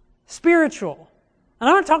spiritual. And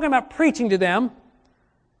I'm not talking about preaching to them,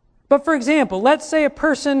 but for example, let's say a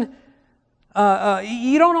person,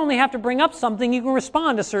 you don't only have to bring up something, you can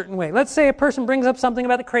respond a certain way. Let's say a person brings up something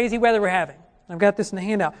about the crazy weather we're having. I've got this in the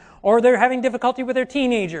handout. Or they're having difficulty with their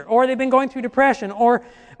teenager, or they've been going through depression, or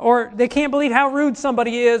they can't believe how rude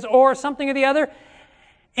somebody is, or something or the other.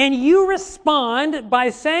 And you respond by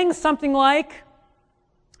saying something like,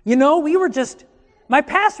 my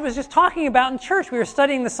pastor was just talking about in church, we were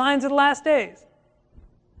studying the signs of the last days.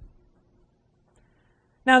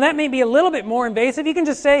 Now that may be a little bit more invasive. You can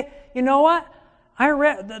just say, you know what? I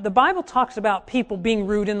read the Bible talks about people being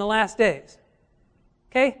rude in the last days.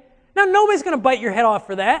 Okay? Now nobody's going to bite your head off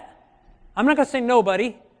for that. I'm not going to say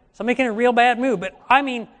nobody, so I'm making a real bad move. But I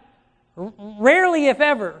mean, rarely, if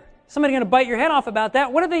ever, somebody's going to bite your head off about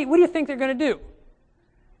that. What do you think they're going to do?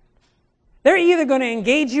 They're either going to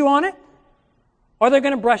engage you on it, or they're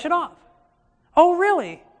going to brush it off. Oh,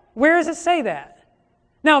 really? Where does it say that?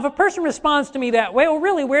 Now, if a person responds to me that way, oh,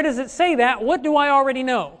 really, where does it say that? What do I already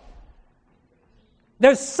know?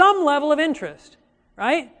 There's some level of interest,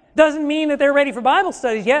 right? Doesn't mean that they're ready for Bible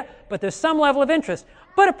studies yet, but there's some level of interest.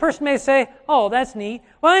 But a person may say, oh, that's neat.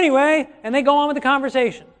 Well, anyway, and they go on with the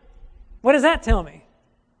conversation. What does that tell me?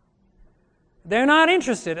 They're not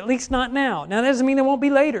interested, at least not now. Now, that doesn't mean they won't be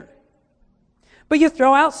later. But you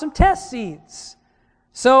throw out some test seeds.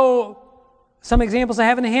 So, some examples I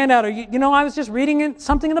have in the handout are, I was just reading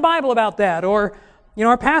something in the Bible about that. Or,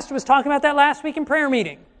 our pastor was talking about that last week in prayer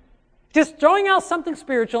meeting. Just throwing out something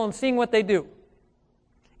spiritual and seeing what they do.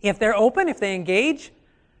 If they're open, if they engage,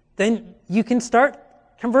 then you can start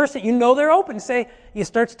conversing. They're open. You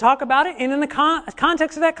start to talk about it, and in the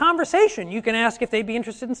context of that conversation, you can ask if they'd be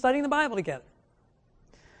interested in studying the Bible together.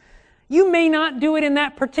 You may not do it in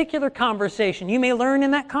that particular conversation. You may learn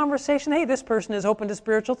in that conversation, hey, this person is open to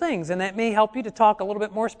spiritual things, and that may help you to talk a little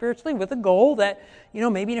bit more spiritually with a goal that,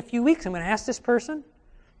 maybe in a few weeks I'm going to ask this person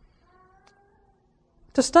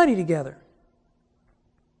to study together.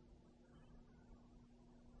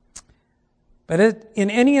 But in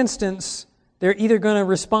any instance, they're either going to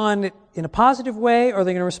respond in a positive way or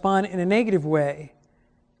they're going to respond in a negative way.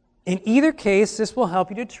 In either case, this will help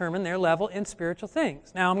you determine their level in spiritual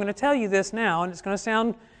things. Now, I'm going to tell you this now, and it's going to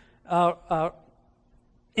sound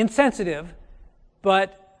insensitive,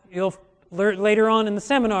 but you'll later on in the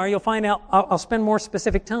seminar, you'll find out, I'll spend more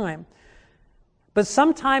specific time. But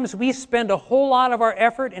sometimes we spend a whole lot of our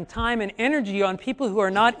effort and time and energy on people who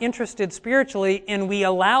are not interested spiritually, and we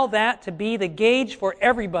allow that to be the gauge for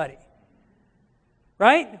everybody.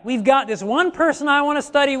 Right? We've got this one person I want to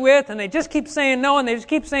study with, and they just keep saying no, and they just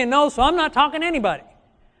keep saying no, so I'm not talking to anybody.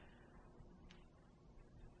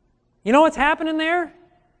 You know what's happening there?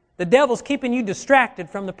 The devil's keeping you distracted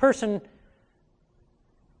from the person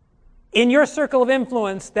in your circle of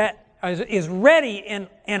influence that is ready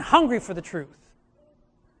and hungry for the truth.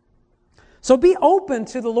 So be open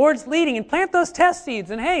to the Lord's leading and plant those test seeds.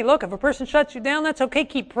 And hey, look, if a person shuts you down, that's okay.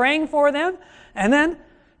 Keep praying for them. And then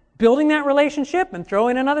building that relationship and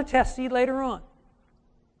throwing another test seed later on.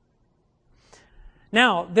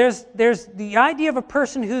 Now, there's the idea of a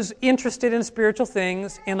person who's interested in spiritual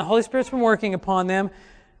things and the Holy Spirit's been working upon them.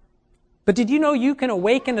 But did you know you can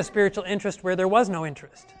awaken a spiritual interest where there was no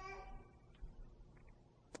interest?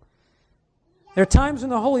 There are times when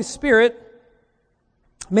the Holy Spirit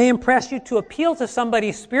may impress you to appeal to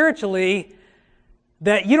somebody spiritually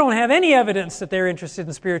that you don't have any evidence that they're interested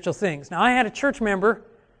in spiritual things. Now, I had a church member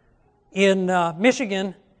in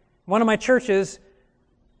Michigan, one of my churches.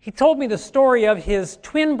 He told me the story of his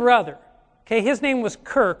twin brother. Okay, his name was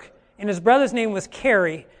Kirk, and his brother's name was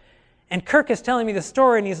Kerry. And Kirk is telling me the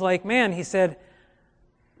story, and he's like, man, he said,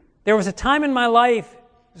 there was a time in my life,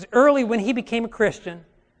 it was early when he became a Christian,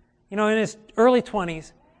 in his early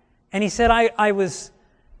 20s, and he said, I was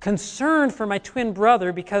concerned for my twin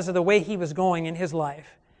brother because of the way he was going in his life.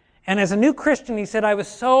 And as a new Christian, he said, I was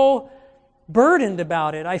so burdened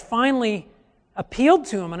about it. I finally appealed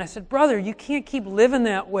to him, and I said, brother, you can't keep living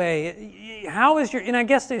that way. How is and I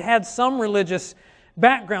guess it had some religious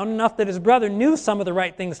background, enough that his brother knew some of the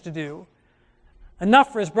right things to do,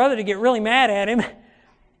 enough for his brother to get really mad at him.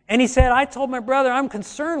 And he said, I told my brother, I'm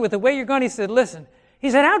concerned with the way you're going. He said, listen, he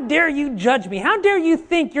said, how dare you judge me? How dare you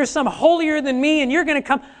think you're some holier than me and you're going to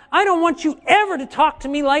come? I don't want you ever to talk to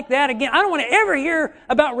me like that again. I don't want to ever hear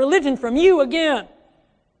about religion from you again.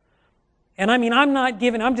 And I mean,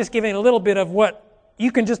 I'm just giving a little bit of what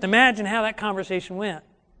you can just imagine how that conversation went.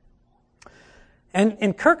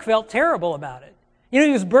 And Kirk felt terrible about it. He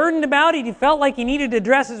was burdened about it. He felt like he needed to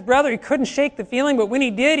address his brother. He couldn't shake the feeling, but when he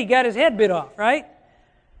did, he got his head bit off, right?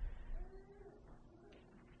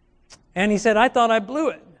 And he said, I thought I blew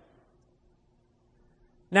it.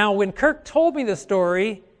 Now, when Kirk told me the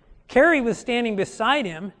story, Carrie was standing beside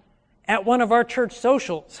him at one of our church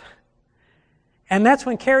socials. And that's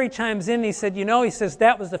when Carrie chimes in and he said, he says,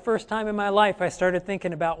 that was the first time in my life I started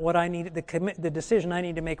thinking about what I needed, the decision I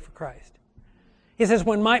need to make for Christ. He says,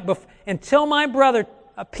 until my brother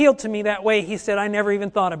appealed to me that way, he said, I never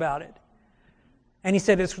even thought about it. And he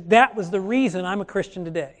said, that was the reason I'm a Christian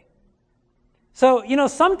today. So,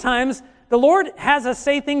 sometimes the Lord has us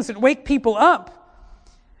say things that wake people up.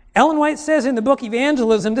 Ellen White says in the book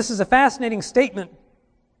Evangelism, this is a fascinating statement,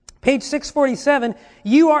 page 647,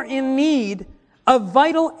 you are in need of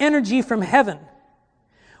vital energy from heaven.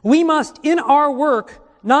 We must, in our work,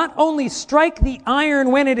 not only strike the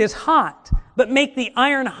iron when it is hot, but make the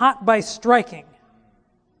iron hot by striking.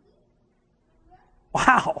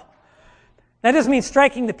 Wow. That doesn't mean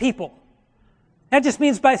striking the people. That just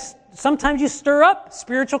means sometimes you stir up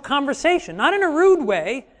spiritual conversation, not in a rude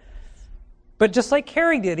way, but just like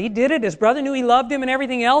Kerry did. He did it. His brother knew he loved him and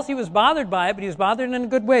everything else. He was bothered by it, but he was bothered in a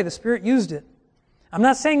good way. The Spirit used it. I'm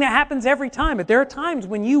not saying that happens every time, but there are times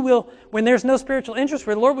when there's no spiritual interest,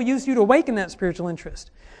 where the Lord will use you to awaken that spiritual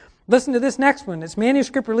interest. Listen to this next one. It's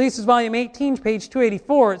Manuscript Releases, Volume 18, page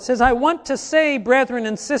 284. It says, I want to say, brethren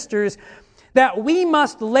and sisters, that we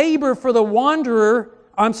must labor for the wandering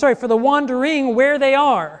where they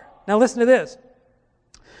are. Now listen to this.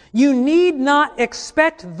 You need not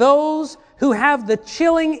expect those who have the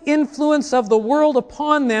chilling influence of the world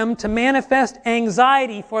upon them to manifest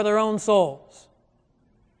anxiety for their own souls.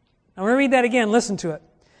 I'm going to read that again. Listen to it.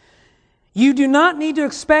 You do not need to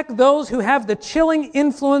expect those who have the chilling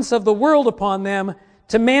influence of the world upon them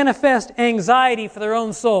to manifest anxiety for their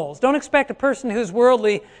own souls. Don't expect a person who's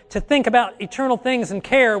worldly to think about eternal things and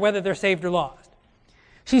care whether they're saved or lost.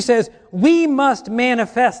 She says, we must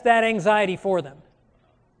manifest that anxiety for them.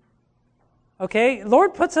 Okay?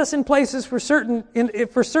 Lord puts us in places for certain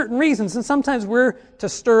reasons, and sometimes we're to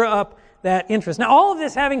stir up that interest. Now, all of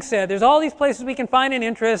this having said, there's all these places we can find an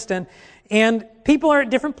interest, and people are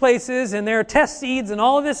at different places, and there are test seeds and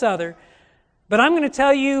all of this other. But I'm going to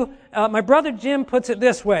tell you, my brother Jim puts it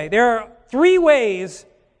this way. There are three ways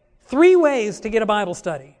to get a Bible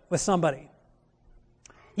study with somebody.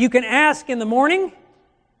 You can ask in the morning,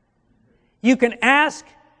 you can ask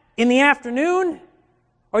in the afternoon,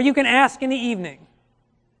 or you can ask in the evening.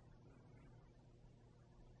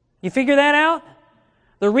 You figure that out?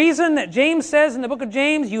 The reason that James says in the book of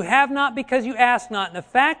James, you have not because you ask not. And the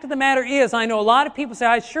fact of the matter is, I know a lot of people say,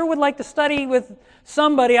 I sure would like to study with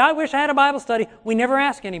somebody. I wish I had a Bible study. We never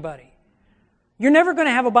ask anybody. You're never going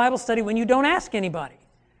to have a Bible study when you don't ask anybody.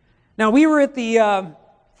 Now, we were at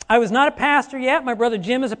I was not a pastor yet. My brother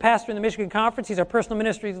Jim is a pastor in the Michigan Conference. He's our personal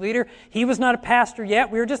ministries leader. He was not a pastor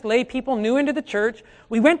yet. We were just lay people new into the church.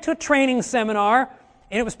 We went to a training seminar,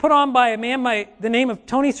 and it was put on by a man by the name of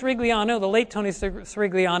Tony Srigliano, the late Tony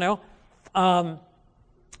Srigliano.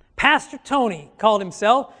 Pastor Tony called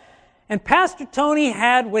himself. And Pastor Tony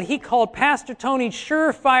had what he called Pastor Tony's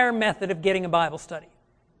surefire method of getting a Bible study.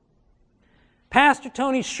 Pastor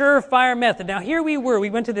Tony's surefire method. Now here we were. We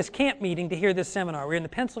went to this camp meeting to hear this seminar. We were in the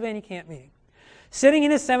Pennsylvania camp meeting. Sitting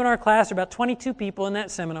in his seminar class, there were about 22 people in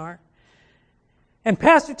that seminar. And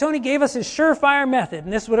Pastor Tony gave us his surefire method,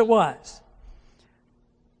 and this is what it was.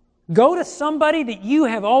 Go to somebody that you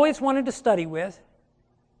have always wanted to study with.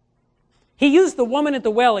 He used the woman at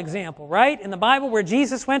the well example, right? In the Bible where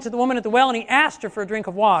Jesus went to the woman at the well and he asked her for a drink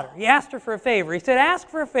of water. He asked her for a favor. He said, ask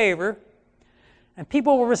for a favor, and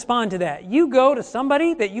people will respond to that. You go to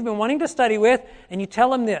somebody that you've been wanting to study with and you tell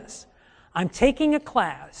them this, I'm taking a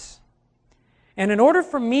class, and in order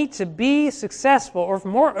for me to be successful, or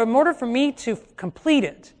in order for me to complete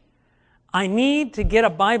it, I need to get a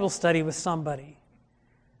Bible study with somebody.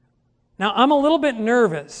 Now, I'm a little bit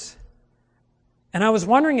nervous, and I was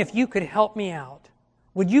wondering if you could help me out.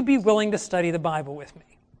 Would you be willing to study the Bible with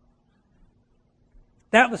me?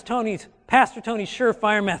 That was Pastor Tony's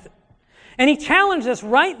surefire method. And he challenged us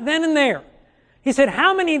right then and there. He said,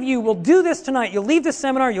 how many of you will do this tonight? You'll leave this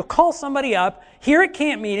seminar, you'll call somebody up here at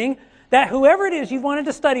camp meeting, that whoever it is you've wanted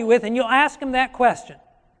to study with, and you'll ask them that question.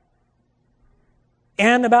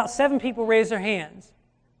 And about 7 people raised their hands.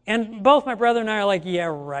 And both my brother and I are like, yeah,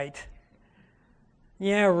 right.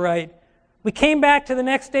 Yeah, right. We came back to the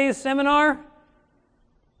next day's seminar.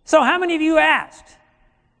 So how many of you asked?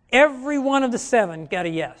 Every one of the 7 got a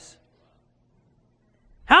yes.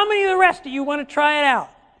 How many of the rest of you want to try it out?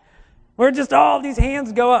 Where just all these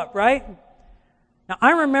hands go up, right? Now,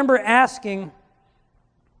 I remember asking,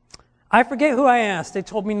 I forget who I asked. They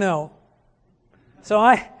told me no. So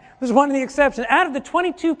I was one of the exceptions. Out of the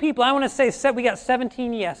 22 people, I want to say we got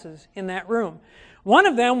 17 yeses in that room. One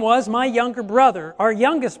of them was my younger brother, our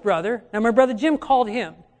youngest brother. Now, my brother Jim called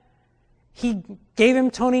him. He gave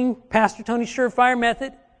him Pastor Tony's surefire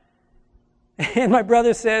method. And my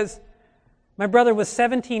brother says, my brother was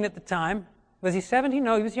 17 at the time. Was he 17?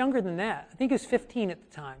 No, he was younger than that. I think he was 15 at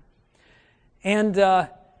the time. And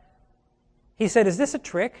he said, is this a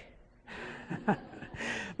trick?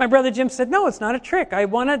 My brother Jim said, no, it's not a trick. I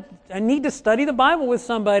need to study the Bible with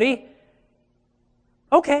somebody.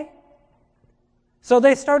 Okay. So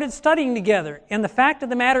they started studying together. And the fact of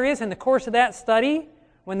the matter is, in the course of that study,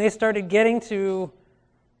 when they started getting to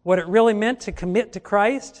what it really meant to commit to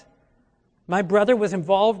Christ, my brother was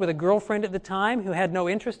involved with a girlfriend at the time who had no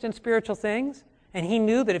interest in spiritual things, and he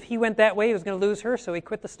knew that if he went that way, he was going to lose her, so he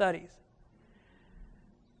quit the studies.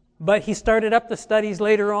 But he started up the studies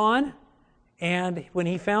later on, and when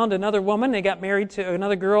he found another woman, they got married to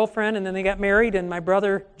another girlfriend, and then they got married, and my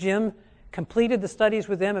brother Jim completed the studies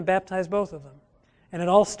with them and baptized both of them. And it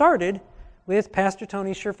all started with Pastor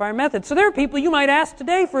Tony's surefire method. So there are people you might ask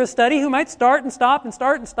today for a study who might start and stop and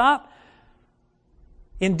start and stop.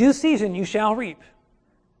 In due season you shall reap,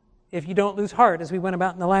 if you don't lose heart, as we went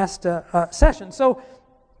about in the last session. So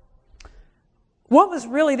what was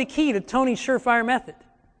really the key to Tony's surefire method?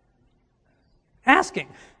 Asking.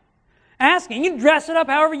 Asking. You dress it up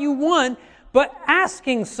however you want, but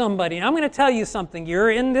asking somebody. And I'm going to tell you something.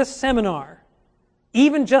 You're in this seminar,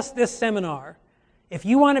 even just this seminar. If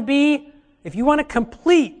you want to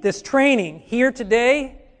complete this training here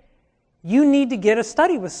today, you need to get a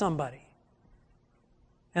study with somebody.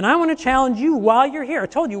 And I want to challenge you while you're here. I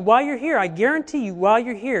told you, while you're here, I guarantee you, while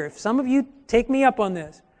you're here, if some of you take me up on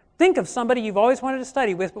this, think of somebody you've always wanted to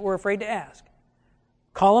study with but were afraid to ask.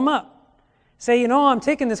 Call them up. Say, I'm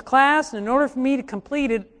taking this class, and in order for me to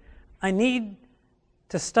complete it, I need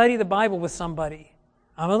to study the Bible with somebody.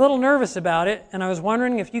 I'm a little nervous about it, and I was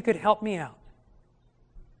wondering if you could help me out.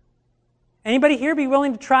 Anybody here be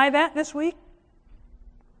willing to try that this week?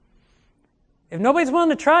 If nobody's willing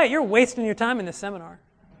to try it, you're wasting your time in this seminar.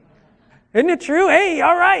 Isn't it true? Hey,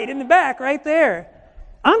 all right, in the back, right there.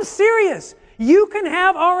 I'm serious. You can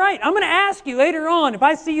have all right. I'm going to ask you later on if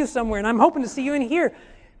I see you somewhere, and I'm hoping to see you in here.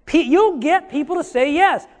 You'll get people to say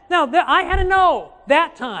yes. Now, I had a no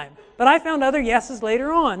that time, but I found other yeses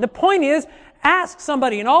later on. The point is, ask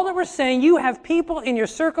somebody. And all that we're saying, you have people in your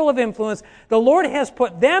circle of influence. The Lord has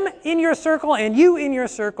put them in your circle and you in your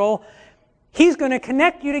circle. He's going to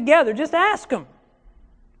connect you together. Just ask Him.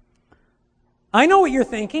 I know what you're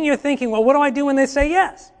thinking. You're thinking, well, what do I do when they say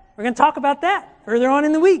yes? We're going to talk about that further on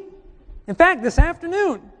in the week. In fact, this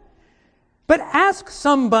afternoon. But ask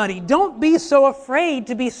somebody. Don't be so afraid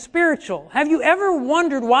to be spiritual. Have you ever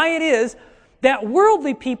wondered why it is that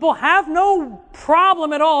worldly people have no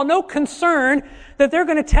problem at all, no concern that they're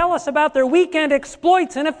going to tell us about their weekend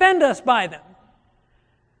exploits and offend us by them?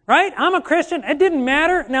 Right? I'm a Christian. It didn't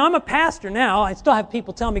matter. Now, I'm a pastor now. I still have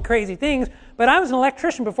people tell me crazy things, but I was an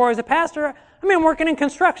electrician before I was a pastor. I mean, I'm working in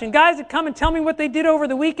construction. Guys that come and tell me what they did over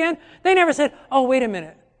the weekend, they never said, oh, wait a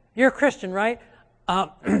minute. You're a Christian, right?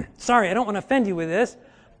 Sorry, I don't want to offend you with this.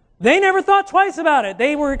 They never thought twice about it.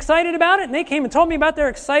 They were excited about it, and they came and told me about their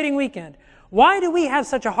exciting weekend. Why do we have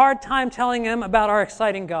such a hard time telling them about our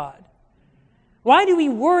exciting God? Why do we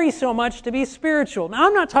worry so much to be spiritual? Now,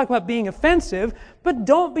 I'm not talking about being offensive, but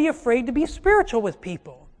don't be afraid to be spiritual with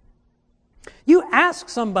people. You ask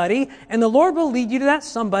somebody, and the Lord will lead you to that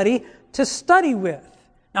somebody to study with.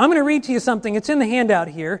 Now, I'm going to read to you something. It's in the handout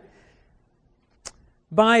here.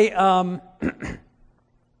 By,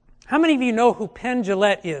 how many of you know who Penn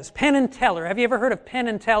Jillette is? Penn and Teller. Have you ever heard of Penn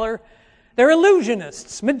and Teller? They're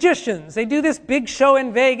illusionists, magicians. They do this big show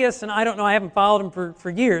in Vegas, and I don't know, I haven't followed them for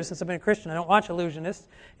years since I've been a Christian. I don't watch illusionists.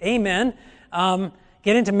 Amen.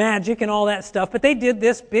 Get into magic and all that stuff. But they did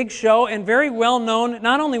this big show, and very well-known,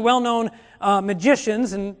 not only well-known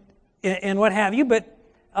magicians and what have you, but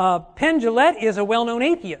Penn Jillette is a well-known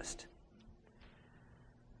atheist.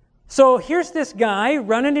 So here's this guy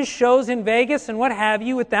running his shows in Vegas and what have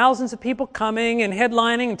you, with thousands of people coming and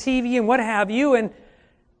headlining and TV and what have you, and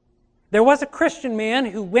there was a Christian man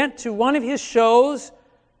who went to one of his shows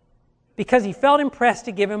because he felt impressed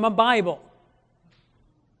to give him a Bible.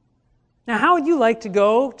 Now, how would you like to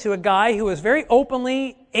go to a guy who was very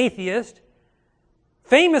openly atheist,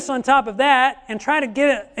 famous on top of that, and try to get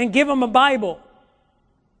it and give him a Bible?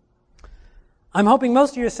 I'm hoping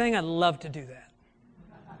most of you are saying, I'd love to do that.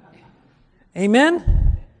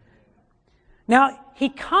 Amen? Now, he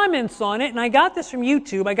comments on it, and I got this from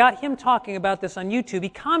YouTube. I got him talking about this on YouTube. He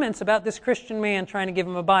comments about this Christian man trying to give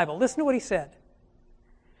him a Bible. Listen to what he said.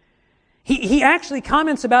 He actually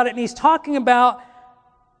comments about it, and he's talking about,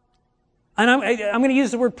 and I'm going to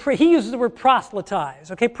use the word, he uses the word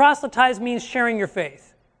proselytize. Okay, proselytize means sharing your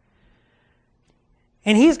faith.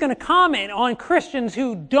 And he's going to comment on Christians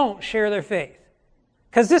who don't share their faith.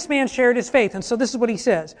 Because this man shared his faith, and so this is what he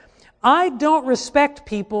says. I don't respect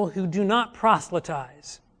people who do not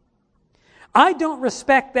proselytize. I don't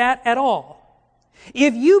respect that at all.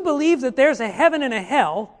 If you believe that there's a heaven and a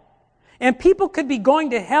hell, and people could be going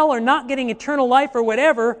to hell or not getting eternal life or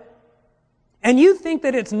whatever, and you think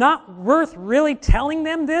that it's not worth really telling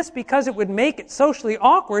them this because it would make it socially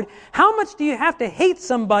awkward, how much do you have to hate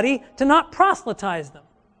somebody to not proselytize them?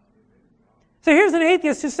 So here's an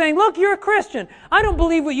atheist who's saying, look, you're a Christian. I don't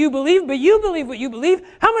believe what you believe, but you believe what you believe.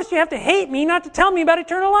 How much do you have to hate me not to tell me about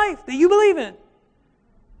eternal life that you believe in?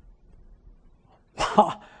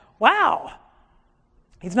 Wow.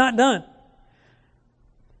 He's not done.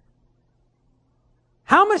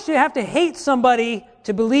 How much do you have to hate somebody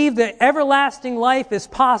to believe that everlasting life is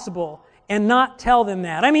possible and not tell them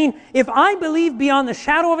that? I mean, if I believed beyond the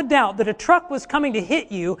shadow of a doubt that a truck was coming to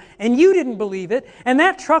hit you and you didn't believe it, and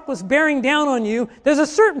that truck was bearing down on you, there's a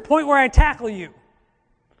certain point where I tackle you.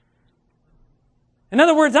 In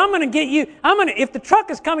other words, I'm going to get you, if the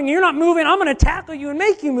truck is coming and you're not moving, I'm going to tackle you and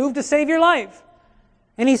make you move to save your life.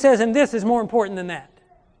 And he says, and this is more important than that.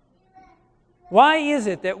 Why is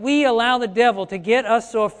it that we allow the devil to get us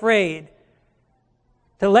so afraid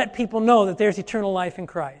to let people know that there's eternal life in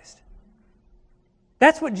Christ?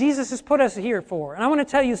 That's what Jesus has put us here for. And I want to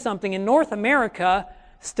tell you something. In North America,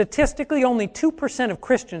 statistically, only 2% of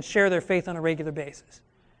Christians share their faith on a regular basis.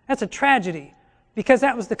 That's a tragedy, because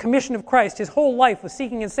that was the commission of Christ. His whole life was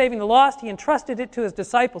seeking and saving the lost. He entrusted it to His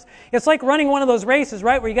disciples. It's like running one of those races,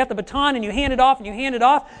 right, where you got the baton and you hand it off and you hand it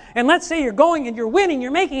off. And let's say you're going and you're winning, you're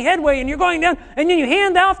making headway and you're going down, and then you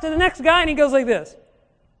hand off to the next guy and he goes like this.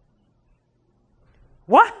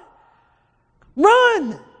 What?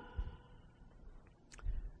 Run!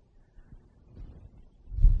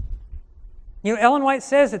 You know, Ellen White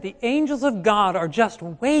says that the angels of God are just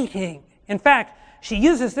waiting. In fact, she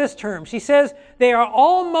uses this term. She says they are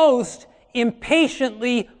almost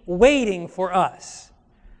impatiently waiting for us.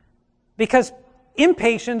 Because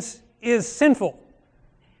impatience is sinful.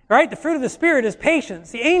 Right? The fruit of the Spirit is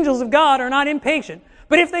patience. The angels of God are not impatient.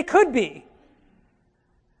 But if they could be,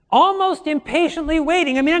 almost impatiently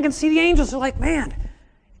waiting. I mean, I can see the angels are like, man,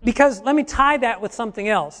 because let me tie that with something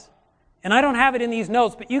else. And I don't have it in these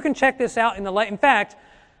notes, but you can check this out in the light. In fact,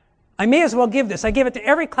 I may as well give this. I give it to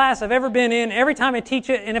every class I've ever been in, every time I teach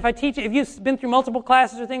it. And if I teach it, if you've been through multiple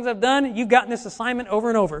classes or things I've done, you've gotten this assignment over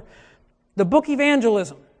and over. The book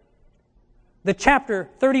Evangelism, the chapter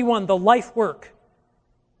 31, the life work.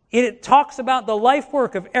 It talks about the life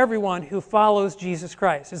work of everyone who follows Jesus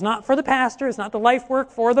Christ. It's not for the pastor. It's not the life work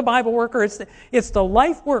for the Bible worker. It's the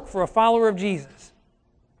life work for a follower of Jesus.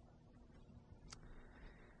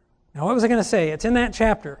 Now, what was I going to say? It's in that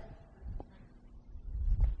chapter.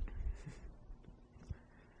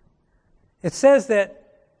 It says that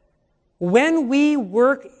when we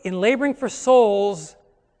work in laboring for souls,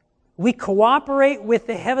 we cooperate with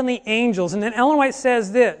the heavenly angels. And then Ellen White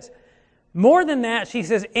says this. More than that, she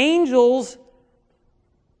says, angels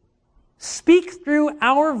speak through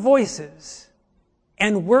our voices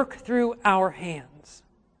and work through our hands.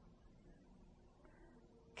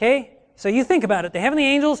 Okay? So you think about it. The heavenly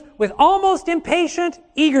angels, with almost impatient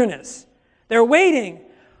eagerness, they're waiting.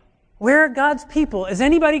 Where are God's people? Is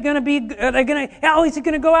anybody going to be, are they going to, is he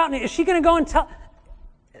going to go out? And is she going to go and tell?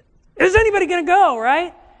 Is anybody going to go,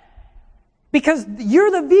 right? Because you're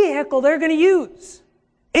the vehicle they're going to use.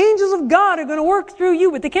 Angels of God are going to work through you,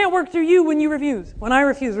 but they can't work through you when you refuse. When I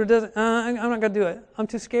refuse, I'm not going to do it. I'm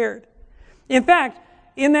too scared. In fact,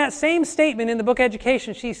 in that same statement in the book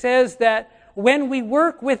Education, she says that when we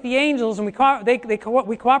work with the angels and we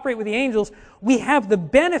cooperate with the angels, we have the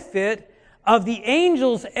benefit of the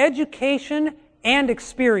angels' education and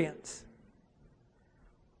experience.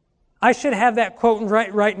 I should have that quote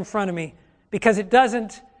right in front of me, because it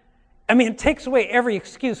takes away every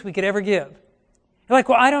excuse we could ever give. You're like,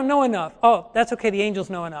 well, I don't know enough. Oh, that's okay, the angels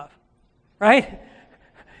know enough. Right?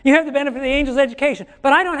 You have the benefit of the angels' education,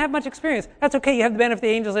 but I don't have much experience. That's okay, you have the benefit of the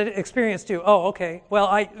angels' experience too. Oh, okay, well,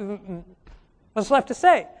 what's left to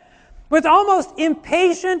say? With almost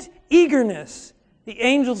impatient eagerness, the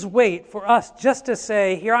angels wait for us just to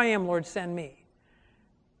say, here I am, Lord, send me.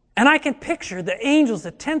 And I can picture the angels,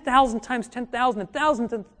 the 10,000 times 10,000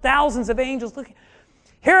 and thousands of angels looking.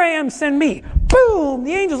 Here I am, send me. Boom!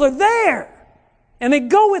 The angels are there. And they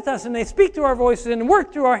go with us and they speak through our voices and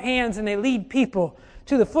work through our hands and they lead people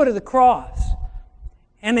to the foot of the cross.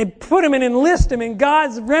 And they put them and enlist them in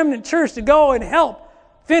God's remnant church to go and help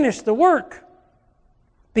finish the work.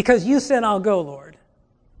 Because you said, I'll go, Lord.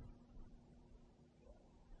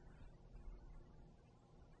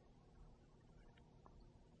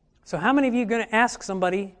 So how many of you are going to ask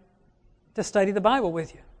somebody to study the Bible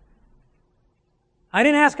with you? I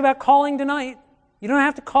didn't ask about calling tonight. You don't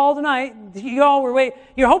have to call tonight. You all were waiting.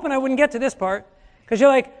 You're hoping I wouldn't get to this part, because you're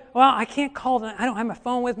like, well, I can't call tonight. I don't have my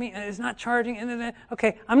phone with me, and it's not charging.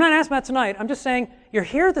 Okay, I'm not asking about tonight. I'm just saying, you're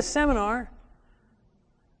here at the seminar.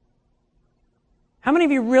 How many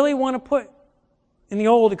of you really want to put, in the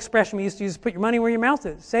old expression we used to use, put your money where your mouth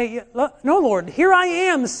is? Say, no, Lord, here I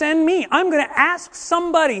am, send me. I'm going to ask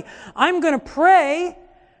somebody. I'm going to pray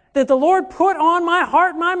that the Lord put on my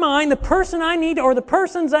heart, my mind, the person I need, or the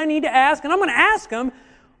persons I need to ask, and I'm going to ask them,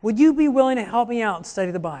 would you be willing to help me out and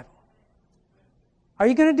study the Bible? Are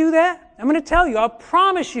you going to do that? I'm going to tell you, I'll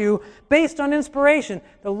promise you, based on inspiration,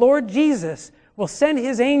 the Lord Jesus will send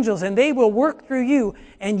His angels, and they will work through you,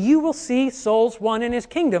 and you will see souls won in His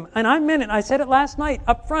kingdom. And I meant it. I said it last night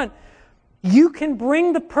up front. You can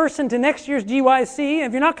bring the person to next year's GYC.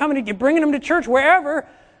 If you're not coming, you're bringing them to church, wherever.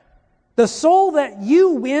 The soul that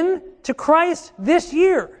you win to Christ this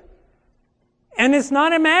year. And it's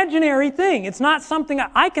not an imaginary thing. It's not something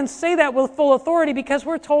I can say that with full authority, because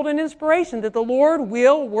we're told in inspiration that the Lord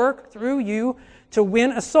will work through you to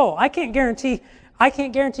win a soul. I can't guarantee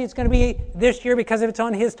it's going to be this year because it's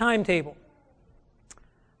on His timetable.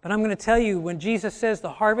 But I'm going to tell you, when Jesus says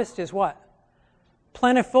the harvest is what?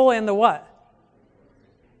 Plentiful, and the what?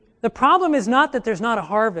 The problem is not that there's not a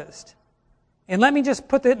harvest. And let me just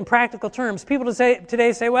put that in practical terms. People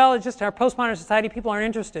today say, well, it's just our postmodern society, people aren't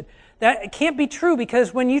interested. That can't be true,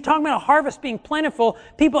 because when you talk about a harvest being plentiful,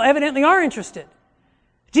 people evidently are interested.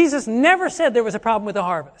 Jesus never said there was a problem with the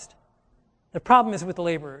harvest. The problem is with the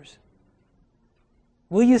laborers.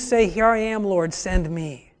 Will you say, here I am, Lord, send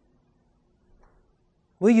me?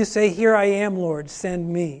 Will you say, here I am, Lord, send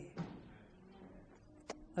me?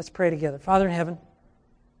 Let's pray together. Father in heaven,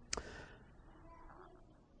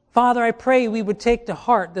 Father, I pray we would take to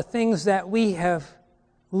heart the things that we have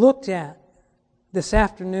looked at this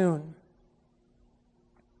afternoon.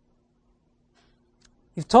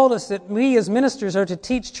 You've told us that we as ministers are to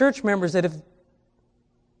teach church members that if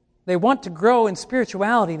they want to grow in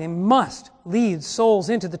spirituality, they must lead souls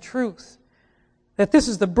into the truth. That this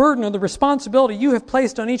is the burden or the responsibility you have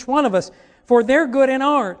placed on each one of us for their good and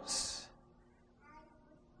ours.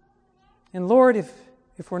 And Lord, if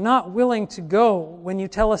if we're not willing to go when you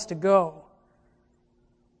tell us to go,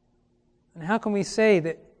 then how can we say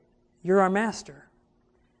that you're our master?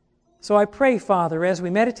 So I pray, Father, as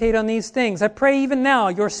we meditate on these things, I pray even now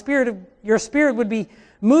your Spirit would be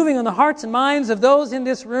moving on the hearts and minds of those in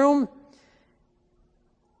this room,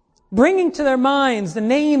 bringing to their minds the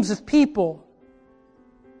names of people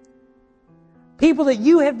that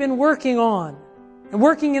you have been working on and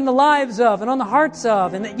working in the lives of and on the hearts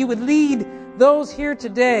of, and that you would lead those here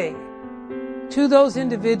today to those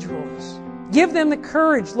individuals. Give them the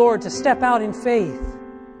courage, Lord, to step out in faith,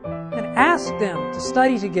 and ask them to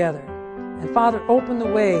study together. And Father, open the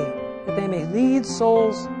way that they may lead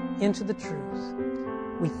souls into the truth.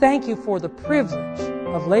 We thank you for the privilege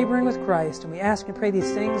of laboring with Christ, and we ask and pray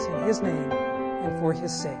these things in His name and for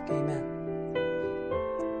His sake. Amen.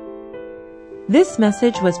 This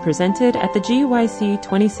message was presented at the GYC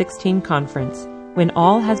 2016 conference, When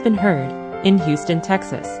All Has Been Heard, in Houston,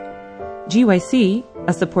 Texas. GYC,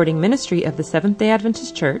 a supporting ministry of the Seventh-day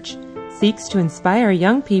Adventist Church, seeks to inspire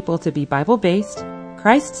young people to be Bible-based,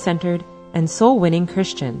 Christ-centered, and soul-winning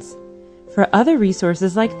Christians. For other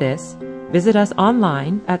resources like this, visit us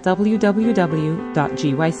online at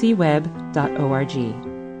www.gycweb.org.